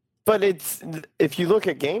 But if you look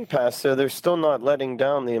at Game Pass, so they're still not letting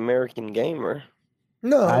down the American gamer.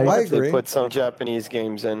 No, I agree. They put some Japanese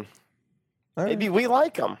games in. Maybe we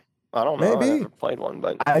like them. I don't know. Maybe. I never played one,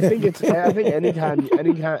 but I think anytime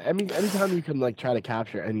you can like try to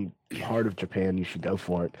capture any part of Japan, you should go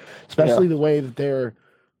for it. Especially the way that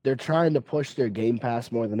they're trying to push their Game Pass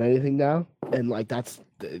more than anything now, and like that's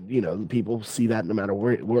people see that no matter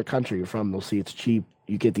where country you're from, they'll see it's cheap.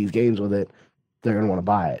 You get these games with it, they're gonna want to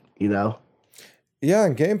buy it. Yeah,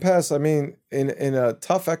 and Game Pass. I mean, in a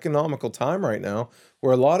tough economical time right now,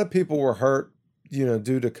 where a lot of people were hurt,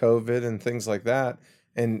 due to COVID and things like that.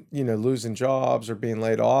 And, losing jobs or being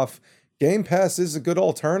laid off, Game Pass is a good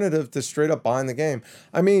alternative to straight up buying the game.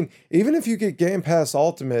 I mean, even if you get Game Pass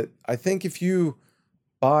Ultimate, I think if you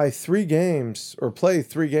buy 3 games or play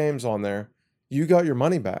 3 games on there, you got your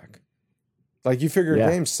money back. Like you figure a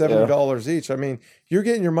game's $70 each. I mean, you're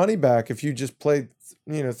getting your money back if you just played,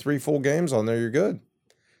 3 full games on there, you're good.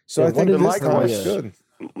 So I think this time it's good.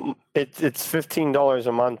 It's $15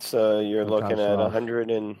 a month, so you're looking at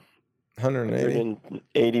 $180.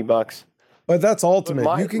 $180. But that's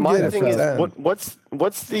Ultimate. You can get it for 10.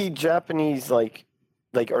 What's the Japanese like?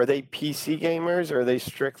 Are they PC gamers or are they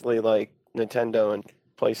strictly like Nintendo and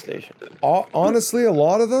PlayStation? Honestly, a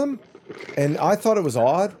lot of them, and I thought it was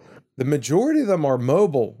odd. The majority of them are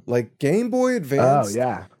mobile, like Game Boy Advance. Oh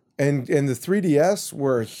yeah. And the 3DS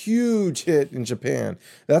were a huge hit in Japan.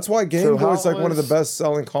 That's why Game Boy is like one of the best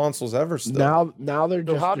selling consoles ever. Still. Now they're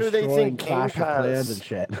just how do they think Clash Game of Pass Clans and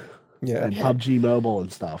shit. Yeah, and PUBG Mobile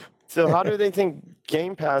and stuff. So how do they think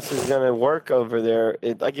Game Pass is going to work over there?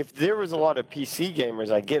 If there was a lot of PC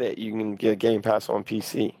gamers, I get it. You can get Game Pass on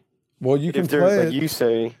PC. Well, you can play it. Like you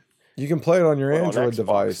say, you can play it on your Android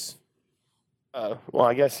device. Well,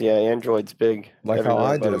 I guess Android's big. Like how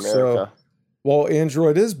I do. So, well,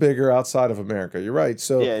 Android is bigger outside of America. You're right.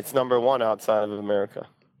 So yeah, it's number 1 outside of America.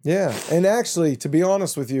 Yeah, and actually, to be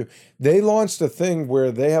honest with you, they launched a thing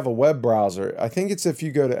where they have a web browser. I think it's if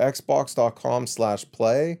you go to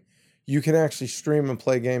xbox.com/play, you can actually stream and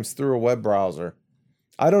play games through a web browser.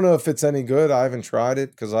 I don't know if it's any good. I haven't tried it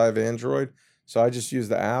because I have Android, so I just use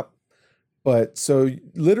the app. But so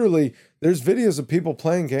literally, there's videos of people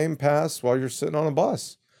playing Game Pass while you're sitting on a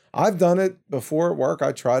bus. I've done it before at work.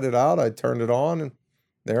 I tried it out. I turned it on, and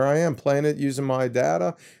there I am playing it using my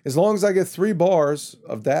data. As long as I get 3 bars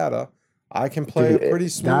of data, I can play a pretty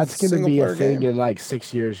smooth That's going to be a thing game. in like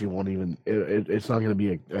 6 years. You won't even. It's not going to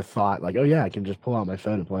be a thought like, oh yeah, I can just pull out my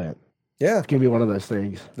phone and play it. Yeah, it's going to be one of those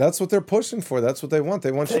things. That's what they're pushing for. That's what they want.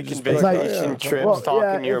 They want you to just be like, trips,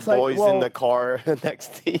 talking to your boys in the car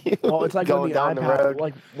next to you. Well, it's like going down the road.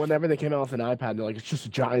 Like whenever they came out with an iPad, they're like, it's just a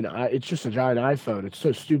giant iPhone. It's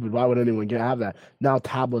so stupid. Why would anyone have that? Now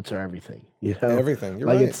tablets are everything. Everything. You're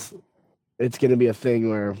like right. It's going to be a thing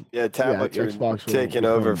where tablets are taking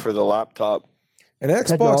over for the laptop. And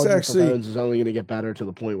Xbox actually is only going to get better to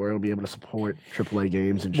the point where it'll be able to support AAA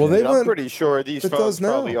games and shit. Well, I'm pretty sure these phones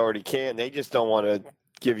probably already can. They just don't want to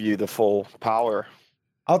give you the full power.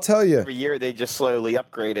 I'll tell you. Every year they just slowly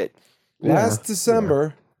upgrade it. Last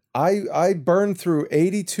December, I burned through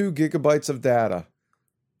 82 gigabytes of data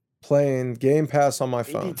playing Game Pass on my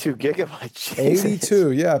phone. 82 gigabytes.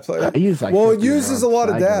 82, yeah. I use like it uses a lot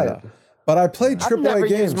of data. But I played AAA I've never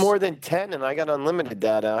games. used more than 10, and I got unlimited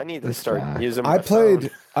data. I need to start using my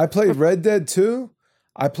phone. I phone. played Red Dead 2.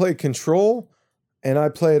 I played Control, and I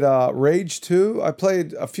played Rage 2. I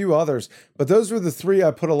played a few others, but those were the 3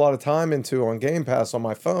 I put a lot of time into on Game Pass on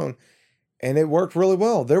my phone, and it worked really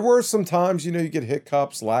well. There were some times, you get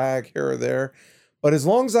hiccups, lag here or there, but as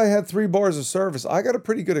long as I had 3 bars of service, I got a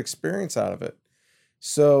pretty good experience out of it.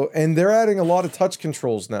 So, and they're adding a lot of touch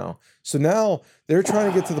controls now. So now they're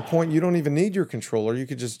trying to get to the point you don't even need your controller. You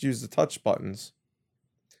could just use the touch buttons.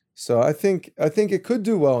 So I think it could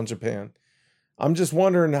do well in Japan. I'm just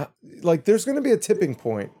wondering, like, there's going to be a tipping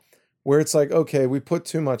point where it's like, okay, we put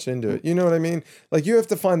too much into it. You know what I mean? Like you have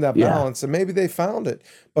to find that Yeah. balance, and maybe they found it.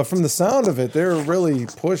 But from the sound of it, they're really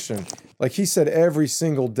pushing. Like he said, every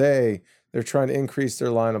single day they're trying to increase their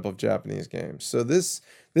lineup of Japanese games. So this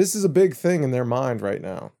is a big thing in their mind right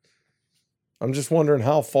now. I'm just wondering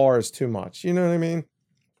how far is too much. You know what I mean?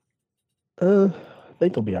 I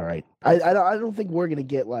think they'll be all right. I don't think we're gonna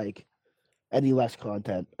get like any less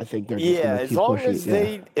content. I think they're just Yeah, gonna as keep long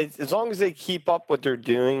pushing. as as long as they keep up what they're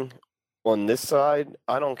doing on this side,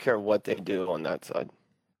 I don't care what they do on that side.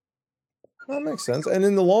 That makes sense. And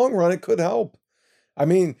in the long run, it could help. I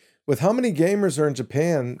mean, with how many gamers are in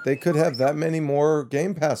Japan, they could have that many more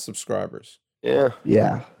Game Pass subscribers. Yeah.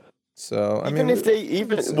 Yeah. So I Even mean, if they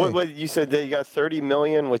even let's see. what you said they got 30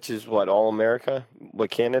 million, which is what, all America, what,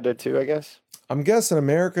 Canada too, I guess. I'm guessing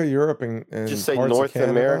America, Europe, and Just say parts of North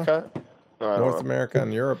Canada. America. I don't North know. America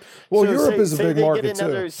and Europe. Well, So Europe say- is a say big they market get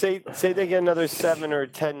another, too. Say they get another 7 or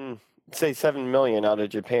 10, say 7 million out of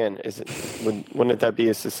Japan. Wouldn't that be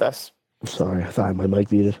a success? I'm sorry, I thought my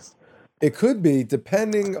mic muted. It could be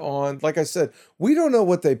depending on, like I said, we don't know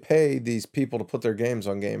what they pay these people to put their games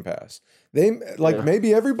on Game Pass. They Yeah.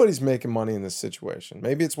 maybe everybody's making money in this situation.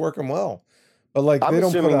 Maybe it's working well, but like I'm they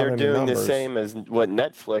don't put assuming out they're any doing numbers. the same as what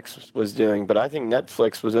Netflix was doing, but I think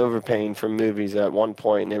Netflix was overpaying for movies at one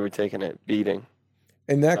point, and they were taking a beating.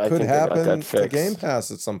 And that I could think they got happen that to Game fixed.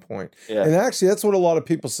 Pass at some point. Yeah. And actually, that's what a lot of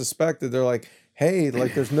people suspected. They're like, hey,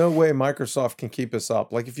 like, there's no way Microsoft can keep us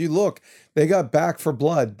up. Like, if you look, they got Back for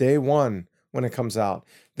Blood day one when it comes out.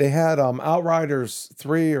 They had Outriders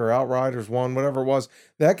 3 or Outriders 1, whatever it was.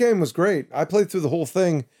 That game was great. I played through the whole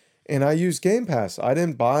thing, and I used Game Pass. I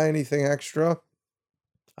didn't buy anything extra.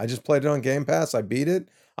 I just played it on Game Pass. I beat it.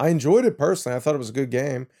 I enjoyed it personally. I thought it was a good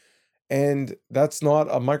game. And that's not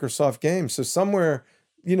a Microsoft game. So somewhere,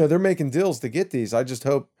 they're making deals to get these. I just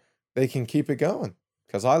hope they can keep it going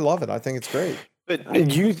because I love it. I think it's great.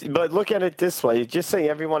 But look at it this way. Just say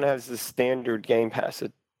everyone has the standard Game Pass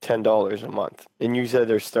at $10 a month, and you said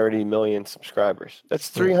there's 30 million subscribers. That's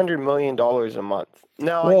 $300 million a month.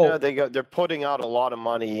 Now I Well- know they're putting out a lot of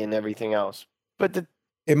money and everything else, but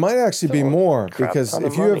It might actually be So, more crap because ton if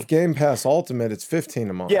of you money. have Game Pass Ultimate, it's $15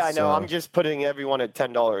 a month. yeah, I know. so- I'm just putting everyone at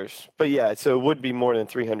 $10, but yeah, so it would be more than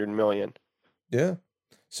 300 million. Yeah.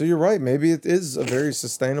 So you're right. Maybe it is a very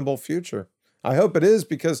sustainable future. I hope it is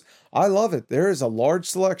because I love it. There is a large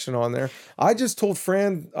selection on there. I just told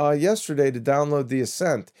Fran yesterday to download The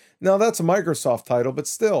Ascent. Now, that's a Microsoft title, but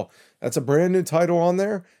still, that's a brand new title on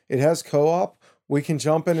there. It has co-op. We can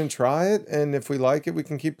jump in and try it. And if we like it, we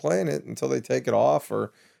can keep playing it until they take it off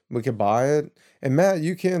or we can buy it. And Matt,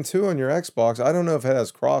 you can too on your Xbox. I don't know if it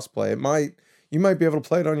has crossplay. You might be able to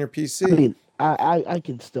play it on your PC. I mean, I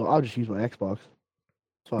can still. I'll just use my Xbox.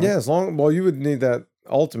 It's fine. Yeah, well, you would need that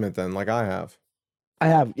Ultimate then, like I have. I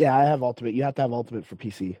have Ultimate. You have to have Ultimate for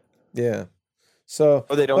PC. Yeah. So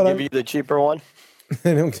Oh, they don't But give I'm- you the cheaper one?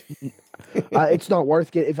 they don't. It's not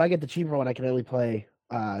worth it. If I get the cheaper one, I can only play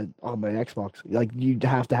on my Xbox. Like you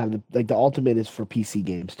have to have the Ultimate is for PC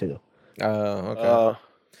games too. Okay.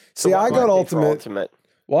 So See, what I do got pay for Ultimate.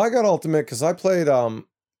 Well, I got Ultimate because I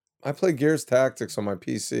played Gears Tactics on my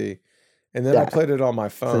PC, and then I Yeah. played it on my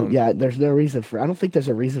So phone. yeah, there's no reason for. I don't think there's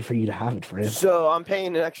a reason for you to have it for him. So I'm paying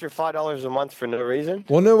an extra $5 a month for no reason.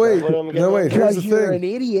 Well, no wait, What am I getting no wait. at? Here's Because the you're an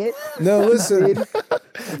thing. idiot. No, listen,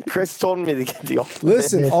 Chris told me to get the ultimate.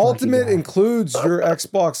 listen. This fucking Ultimate guy. includes your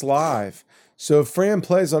Xbox Live. So if Fran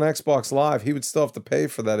plays on Xbox Live, he would still have to pay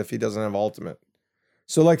for that if he doesn't have Ultimate.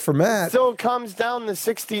 So like for Matt, Still comes down to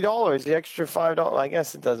 $60. The extra $5. I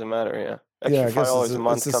guess it doesn't matter. Yeah, Yeah, I extra guess $5 it's a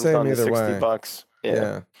month the comes same down to either way. $60. yeah.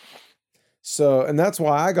 Yeah. So, and that's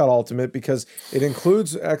why I got Ultimate because it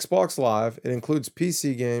includes Xbox Live, it includes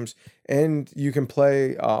PC games, and you can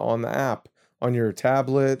play on the app on your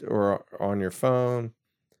tablet or on your phone.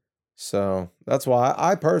 So that's why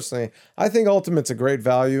I personally, I think Ultimate's a great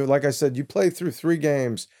value. Like I said, you play through 3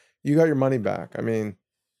 games, you got your money back. I mean,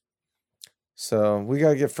 so we got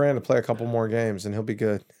to get Fran to play a couple more games and he'll be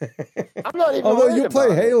good. I'm not even. Although worried you'll play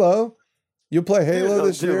about it. Halo. You'll play Halo Dude,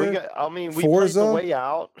 this dude, year. we played Forza? the way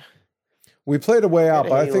out. We played a way out,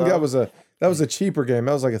 but I think Halo. that was a cheaper game.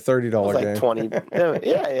 That was like a $30 It was like game. 20.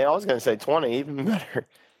 Yeah, I was gonna say 20, even better.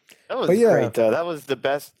 That was But yeah. great though. That was the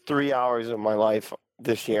best 3 hours of my life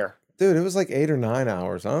this year. Dude, it was like 8 or 9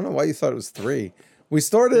 hours. I don't know why you thought it was 3. We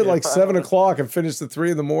started at Yeah, like I 7 know. o'clock and finished at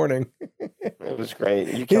 3 in the morning. It was great.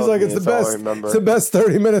 You He's killed like, me, it's the that's all I best. remember. It's the best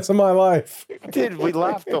 30 minutes of my life. Dude, we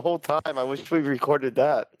laughed the whole time. I wish we recorded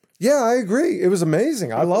that. Yeah, I agree. It was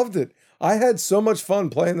amazing. I loved it. I had so much fun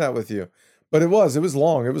playing that with you. But it was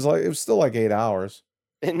long. It was still like 8 hours.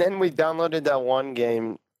 And then we downloaded that one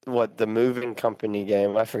game the moving company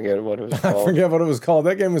game. I forget what it was I called. forget what it was called.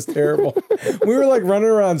 That game was terrible. We were like running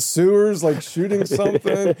around sewers, like shooting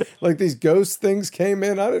something. Like these ghost things came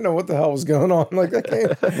in. I didn't know what the hell was going on. Like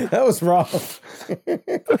that was rough.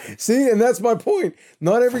 See, and that's my point.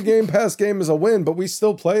 Not every Game Pass game is a win, but we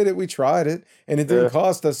still played it. We tried it, and it didn't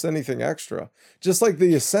cost us anything extra. Just like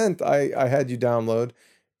the Ascent, I had you download.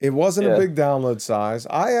 It wasn't a big download size.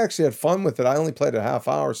 I actually had fun with it. I only played a half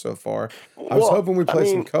hour so far. I was hoping we'd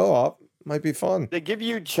play some co-op. Might be fun. They give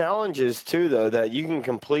you challenges too, though, that you can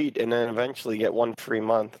complete and then eventually get one free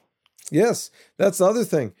month. Yes, that's the other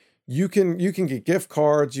thing. You can get gift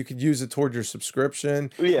cards. You could use it toward your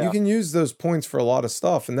subscription. Yeah. You can use those points for a lot of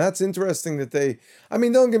stuff, and that's interesting that they. I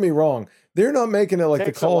mean, don't get me wrong. They're not making it like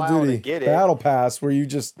the Call of Duty Battle Pass where you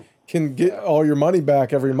just can get all your money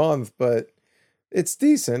back every month, but it's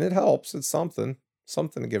decent. It helps. It's something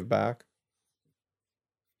to give back.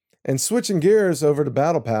 And switching gears over to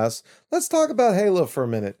Battle Pass, let's talk about Halo for a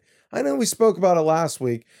minute. I know we spoke about it last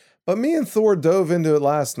week, but me and Thor dove into it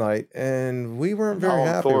last night, and we weren't very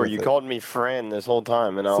happy Thor, with you it. called me Fran this whole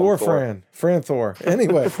time, and Thor, Fran Thor.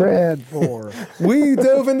 Anyway, Fran Thor. we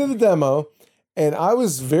dove into the demo, and I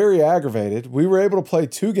was very aggravated. We were able to play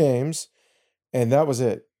 2 games, and that was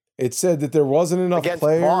it. It said that there wasn't enough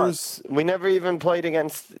players. Boss. We never even played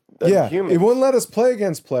against humans. It wouldn't let us play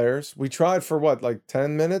against players. We tried for like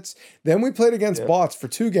 10 minutes. Then we played against bots for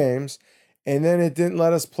 2 games, and then it didn't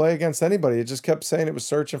let us play against anybody. It just kept saying it was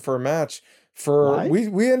searching for a match.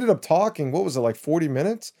 We ended up talking, what was it, like 40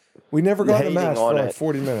 minutes? We never got in a match for like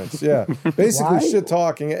 40 minutes. Yeah. Basically shit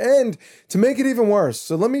talking. And to make it even worse,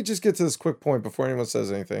 so let me just get to this quick point before anyone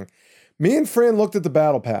says anything. Me and Fran looked at the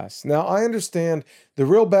Battle Pass. Now, I understand the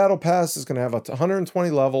real Battle Pass is going to have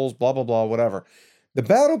 120 levels, blah, blah, blah, whatever. The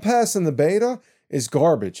Battle Pass in the beta is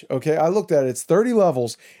garbage, okay? I looked at it. It's 30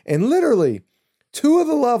 levels, and literally 2 of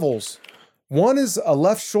the levels, one is a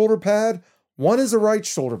left shoulder pad, one is a right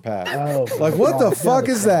shoulder pad. Oh, like, what the fuck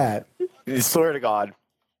is that? I swear to God.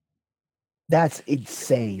 That's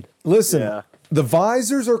insane. Listen, the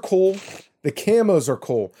visors are cool. The camos are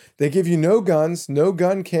cool. They give you no guns, no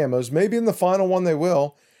gun camos. Maybe in the final one they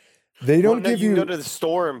will. They don't give you. You can go to the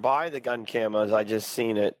store and buy the gun camos. I just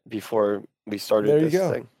seen it before we started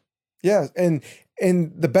this thing. Yeah, and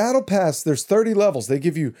the Battle Pass, there's 30 levels. They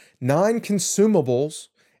give you 9 consumables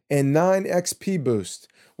and 9 XP boost.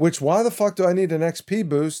 Which, why the fuck do I need an XP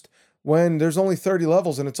boost when there's only 30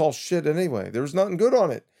 levels and it's all shit anyway? There was nothing good on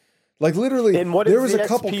it. Like literally, and what there is was the a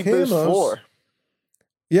couple XP camos. boost for?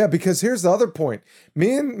 Yeah, because here's the other point.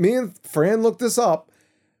 Me and Fran looked this up.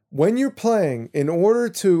 When you're playing, in order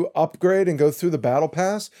to upgrade and go through the Battle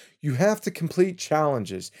Pass, you have to complete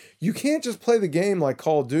challenges. You can't just play the game like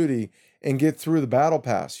Call of Duty and get through the Battle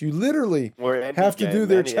Pass. You literally have to do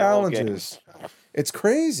their challenges. It's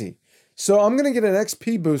crazy. So I'm going to get an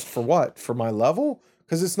XP boost for what? For my level?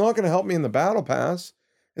 Because it's not going to help me in the Battle Pass.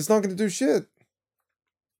 It's not going to do shit.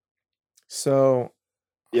 So...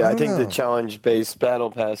 Yeah, I think the challenge-based Battle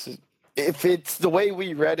Pass is, if it's the way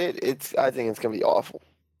we read it, I think it's going to be awful.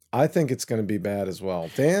 I think it's going to be bad as well.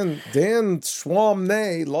 Dan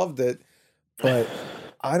Schwamney loved it, but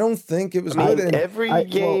I don't think it was good. Every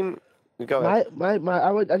game... Go ahead.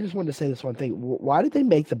 I just wanted to say this one thing. Why did they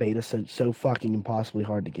make the beta so fucking impossibly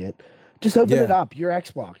hard to get? Just open it up, your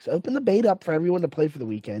Xbox. Open the beta up for everyone to play for the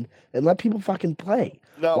weekend and let people fucking play.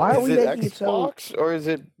 No, why are we making Xbox or is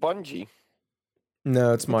it Bungie?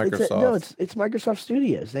 No, it's Microsoft. It's Microsoft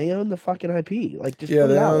Studios. They own the fucking IP. Like, just yeah,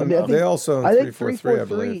 put it out. They also own 343, I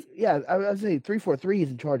believe. Yeah, I would say 343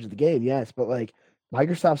 is in charge of the game, yes, but like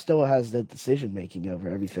Microsoft still has the decision making over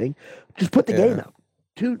everything. Just put the game out.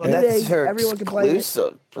 Two days, everyone can play it.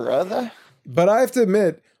 Brother. But I have to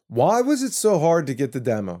admit, why was it so hard to get the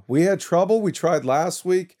demo? We had trouble. We tried last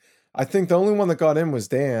week. I think the only one that got in was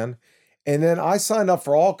Dan. And then I signed up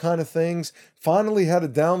for all kind of things. Finally had to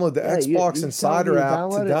download the Xbox Insider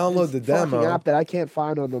app to download the demo. App that I can't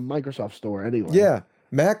find on the Microsoft Store anyway. Yeah,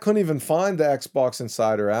 Matt couldn't even find the Xbox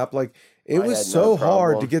Insider app. Like it was so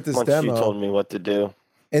hard to get this once demo. You told me what to do.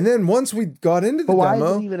 And then once we got into the why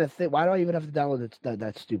demo, is it even a thing? Why do I even have to download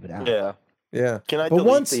that stupid app? Yeah. Yeah. Can I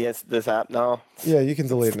delete this app now? Yeah, you can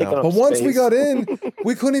delete it now. But once we got in,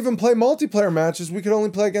 we couldn't even play multiplayer matches. We could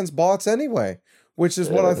only play against bots anyway, which is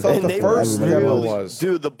what I thought the first demo was.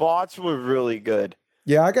 Dude, the bots were really good.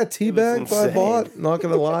 Yeah, I got teabagged by a bot. Not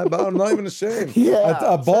going to lie about it. I'm not even ashamed. Yeah.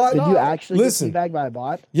 A bot. Did you actually get teabagged by a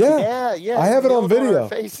bot? Yeah. Yeah. I have it on video.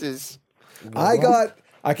 Faces. I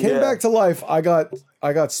came back to life. I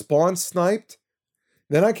got spawn sniped.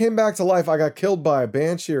 Then I came back to life. I got killed by a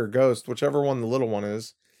banshee or ghost, whichever one the little one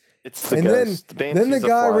is. It's the ghost. Then the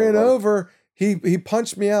guy ran over, he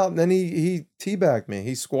punched me out and then he teabagged me.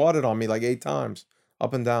 He squatted on me like 8 times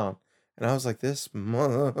up and down. And I was like, this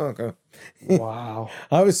motherfucker. Wow.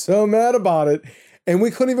 I was so mad about it. And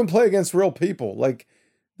we couldn't even play against real people. Like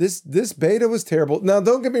this beta was terrible. Now,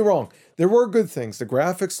 don't get me wrong. There were good things. The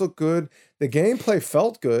graphics looked good. The gameplay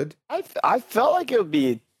felt good. I felt like it would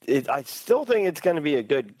be. I still think it's going to be a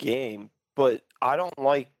good game, but I don't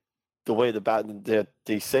like the way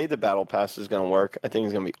they say the battle pass is going to work. I think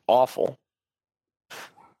it's going to be awful.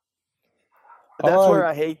 That's where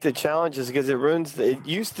I hate the challenges because it ruins. It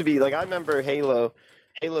used to be like I remember Halo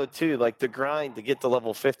 2, like the grind to get to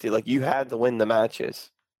level 50. Like you had to win the matches,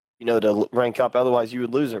 to rank up. Otherwise, you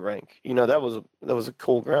would lose a rank. That was a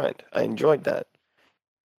cool grind. I enjoyed that.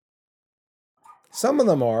 Some of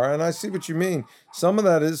them are, and I see what you mean. Some of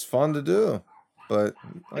that is fun to do, but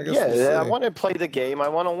I guess we'll see. I want to play the game. I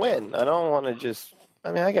want to win. I don't want to just.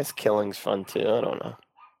 I mean, I guess killing's fun too. I don't know.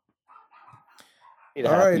 Need a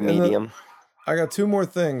happy medium. I got 2 more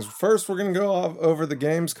things. First, we're going to go over the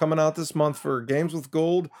games coming out this month for Games with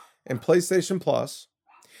Gold and PlayStation Plus.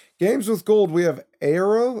 Games with Gold, we have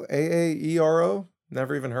Aero, Aaero,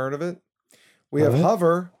 never even heard of it. We have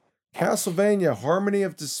Hover, Castlevania Harmony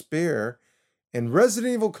of Despair, and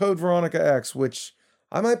Resident Evil Code Veronica X, which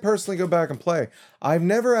I might personally go back and play. I've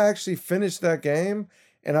never actually finished that game,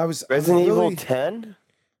 and Resident Evil 10?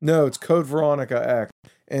 No, it's Code Veronica X.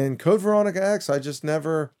 And Code Veronica X, I just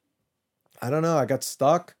never... I don't know. I got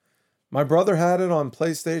stuck. My brother had it on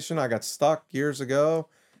PlayStation. I got stuck years ago,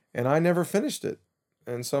 and I never finished it.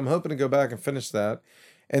 And so I'm hoping to go back and finish that.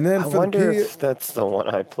 And then I wonder if that's the one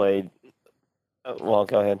I played. Well,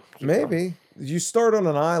 go ahead. Maybe you start on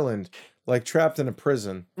an island, like trapped in a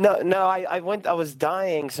prison. No. I was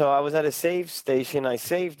dying, so I was at a save station. I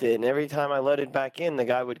saved it, and every time I loaded back in, the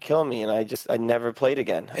guy would kill me, and I never played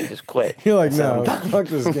again. I just quit. You're like, no, fuck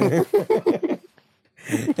this game.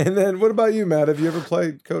 And then, what about you, Matt? Have you ever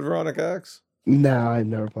played Code Veronica X? No, I've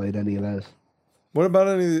never played any of those. What about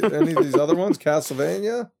any of these other ones?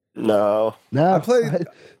 Castlevania? No. I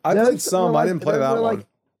played some. I didn't play that one.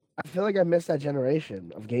 I feel like I missed that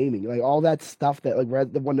generation of gaming. Like all that stuff that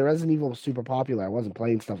when the Resident Evil was super popular, I wasn't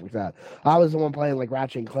playing stuff like that. I was the one playing like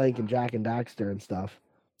Ratchet and Clank and Jak and Daxter and stuff.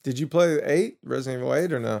 Did you play 8, Resident Evil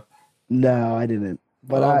 8, or no? No, I didn't.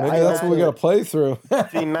 But maybe that's what we got to play through.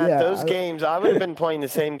 See, Matt, those games, I would have been playing the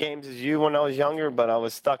same games as you when I was younger, but I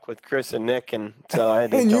was stuck with Chris and Nick, and so I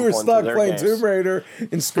had to and you were stuck playing games. Tomb Raider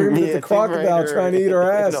and screaming at the crocodile trying to eat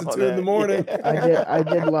our ass at 2 in the morning. Yeah.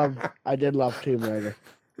 I did love Tomb Raider.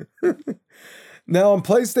 Now, on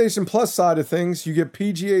PlayStation Plus side of things, you get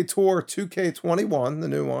PGA Tour 2K21, the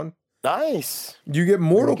new one. Nice. You get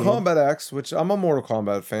Mortal Kombat X, which I'm a Mortal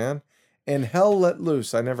Kombat fan, and Hell Let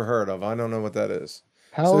Loose. I never heard of. I don't know what that is.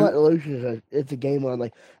 Hell Let Loose is it's a game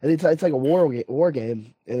on it's like a war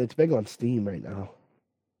game, and it's big on Steam right now.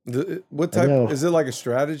 What type? Is it like a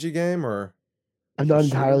strategy game or? I'm not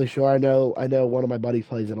entirely sure. I know one of my buddies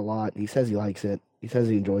plays it a lot. He says he likes it. He says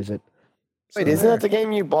he enjoys it. Wait, isn't that the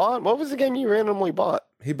game you bought? What was the game you randomly bought?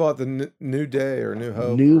 He bought the New Day or New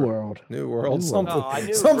Hope. New World. Something.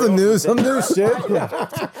 No, something new. Some new shit.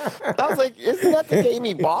 I was like, isn't that the game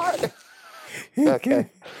he bought? Okay.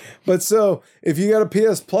 But so if you got a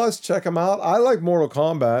PS Plus, check them out. I like Mortal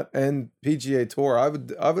Kombat and PGA Tour. I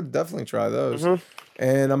would definitely try those. Mm-hmm.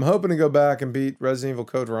 And I'm hoping to go back and beat Resident Evil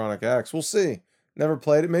Code Veronica X. We'll see. Never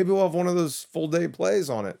played it. Maybe we'll have one of those full day plays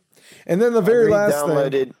on it. And then the very last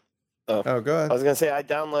thing. Oh, go ahead. I was gonna say I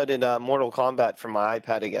downloaded Mortal Kombat from my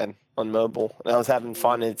iPad again on mobile, and I was having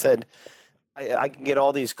fun. And it said I can get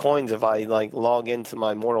all these coins if I log into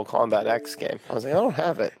my Mortal Kombat X game. I was like, I don't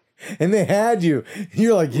have it. And they had you.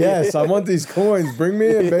 You're like, yes, I want these coins. Bring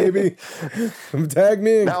me in, baby. Tag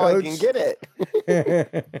me in, now coach. I can get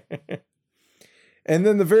it. And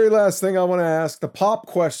then the very last thing I want to ask, the pop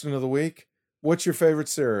question of the week. What's your favorite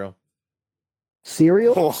cereal?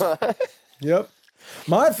 Cereal? Yep.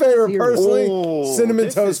 My favorite, personally,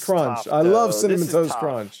 Cinnamon Toast Crunch. I love Cinnamon Toast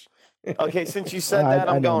Crunch. Okay, since you said that,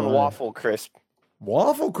 I'm going Waffle Crisp.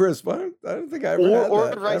 Waffle Crisp? I don't think I ever had that. Or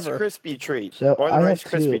the Rice Krispie treat. So or the Rice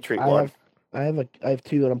Krispie treat one. I have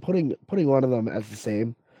 2, and I'm putting one of them as the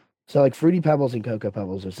same. So like Fruity Pebbles and Cocoa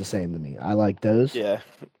Pebbles is the same to me. I like those. Yeah.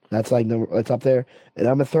 That's it's up there. And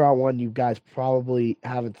I'm gonna throw out one you guys probably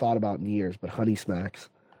haven't thought about in years, but Honey Smacks.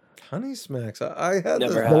 Honey Smacks. I had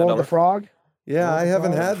the one with the frog. Yeah, I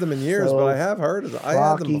haven't had them in years, but I have heard of them. I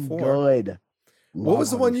had them before. Good. What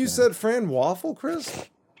was the one you said, Fran? Waffle Crisp?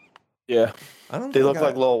 Yeah. They look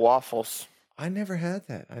like little waffles. I never had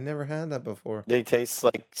that. I never had that before. They taste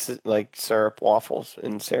like syrup waffles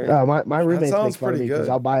in cereal. Oh, my roommate makes fun of me because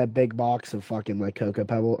I'll buy a big box of fucking like Cocoa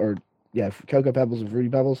Pebble or Cocoa Pebbles and Fruity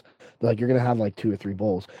Pebbles. They're like, you're gonna have like 2 or 3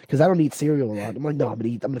 bowls because I don't eat cereal a lot. I'm like, no, I'm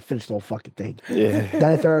gonna finish the whole fucking thing. Yeah. Then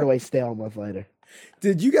I throw it away stale a month later.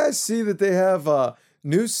 Did you guys see that they have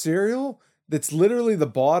new cereal that's literally the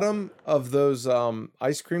bottom of those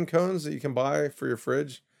ice cream cones that you can buy for your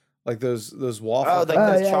fridge? Like those waffle. Oh, like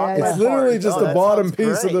Oh, those yeah, chocolate. yeah. It's literally bars. just Oh, the that bottom sounds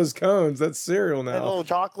piece of great. those cones. That's cereal That now. little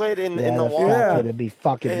chocolate in Yeah, the the water. fat Yeah. kid would be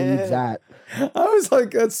fucking needs that. I was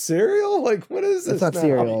like, that's cereal? Like, what is this? That's not now?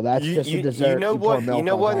 cereal. That's just a dessert. You know pour what? milk You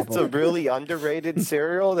know on what? top It's of. a really underrated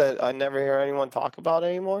cereal that I never hear anyone talk about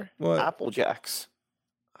anymore. What? Apple Jacks.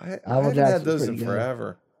 I Apple haven't Jacks had is those in pretty good.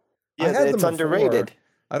 forever. I Yeah, had it's them before. underrated.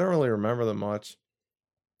 I don't really remember them much.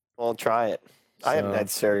 Well, try it. I haven't So- had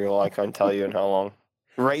cereal. I can't tell you in how long.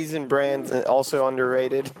 Raisin Bran's also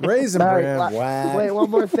underrated. Raisin All right, Bran, whack. Wait,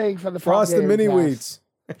 one more thing for the Pop Frosted Gaming Mini Cast.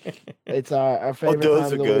 Wheats. It's our favorite those time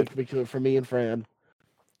of are the good. week for me and Fran.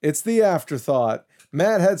 It's the afterthought.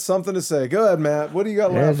 Matt had something to say. Go ahead, Matt. What do you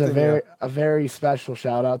got left? There's in you? a very special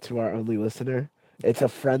shout out to our only listener. It's a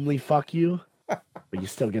friendly fuck you, but you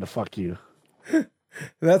still get a fuck you.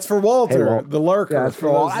 That's for Walter, Hey, Walt. the lurker. Yeah, that's for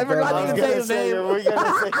Walt. those I that forgot don't to know. say his name. Are we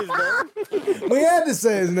gonna say his name? We had to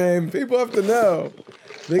say his name. People have to know.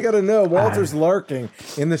 They got to know Walter's lurking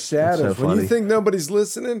in the shadows. so When you funny. think nobody's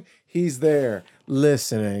listening, he's there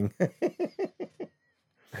listening.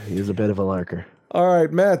 He's a bit of a lurker. All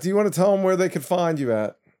right, Matt, do you want to tell them where they could find you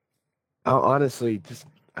at? Honestly, just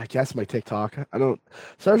I guess my TikTok. I don't.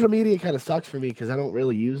 Social media kind of sucks for me because I don't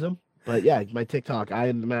really use them. But yeah, my TikTok. I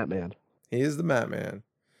am the Matt Man. He is the Matt Man.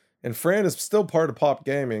 And Fran is still part of Pop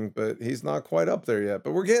Gaming, but he's not quite up there yet.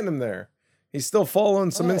 But we're getting him there. He's still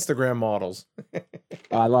following some Alright. Instagram models. Oh,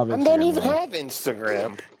 I love it. I don't even have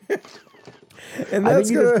Instagram. And I that's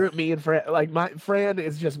think you just gonna group me and Fran. Like my Fran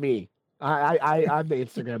is just me. I'm the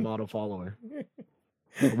Instagram model follower.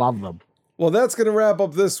 Love them. well, that's gonna wrap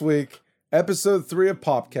up this week, episode 3 of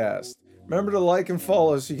Popcast. Remember to like and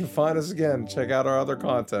follow so you can find us again. Check out our other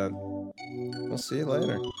content. We'll see you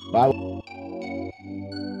later.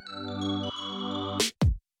 Bye.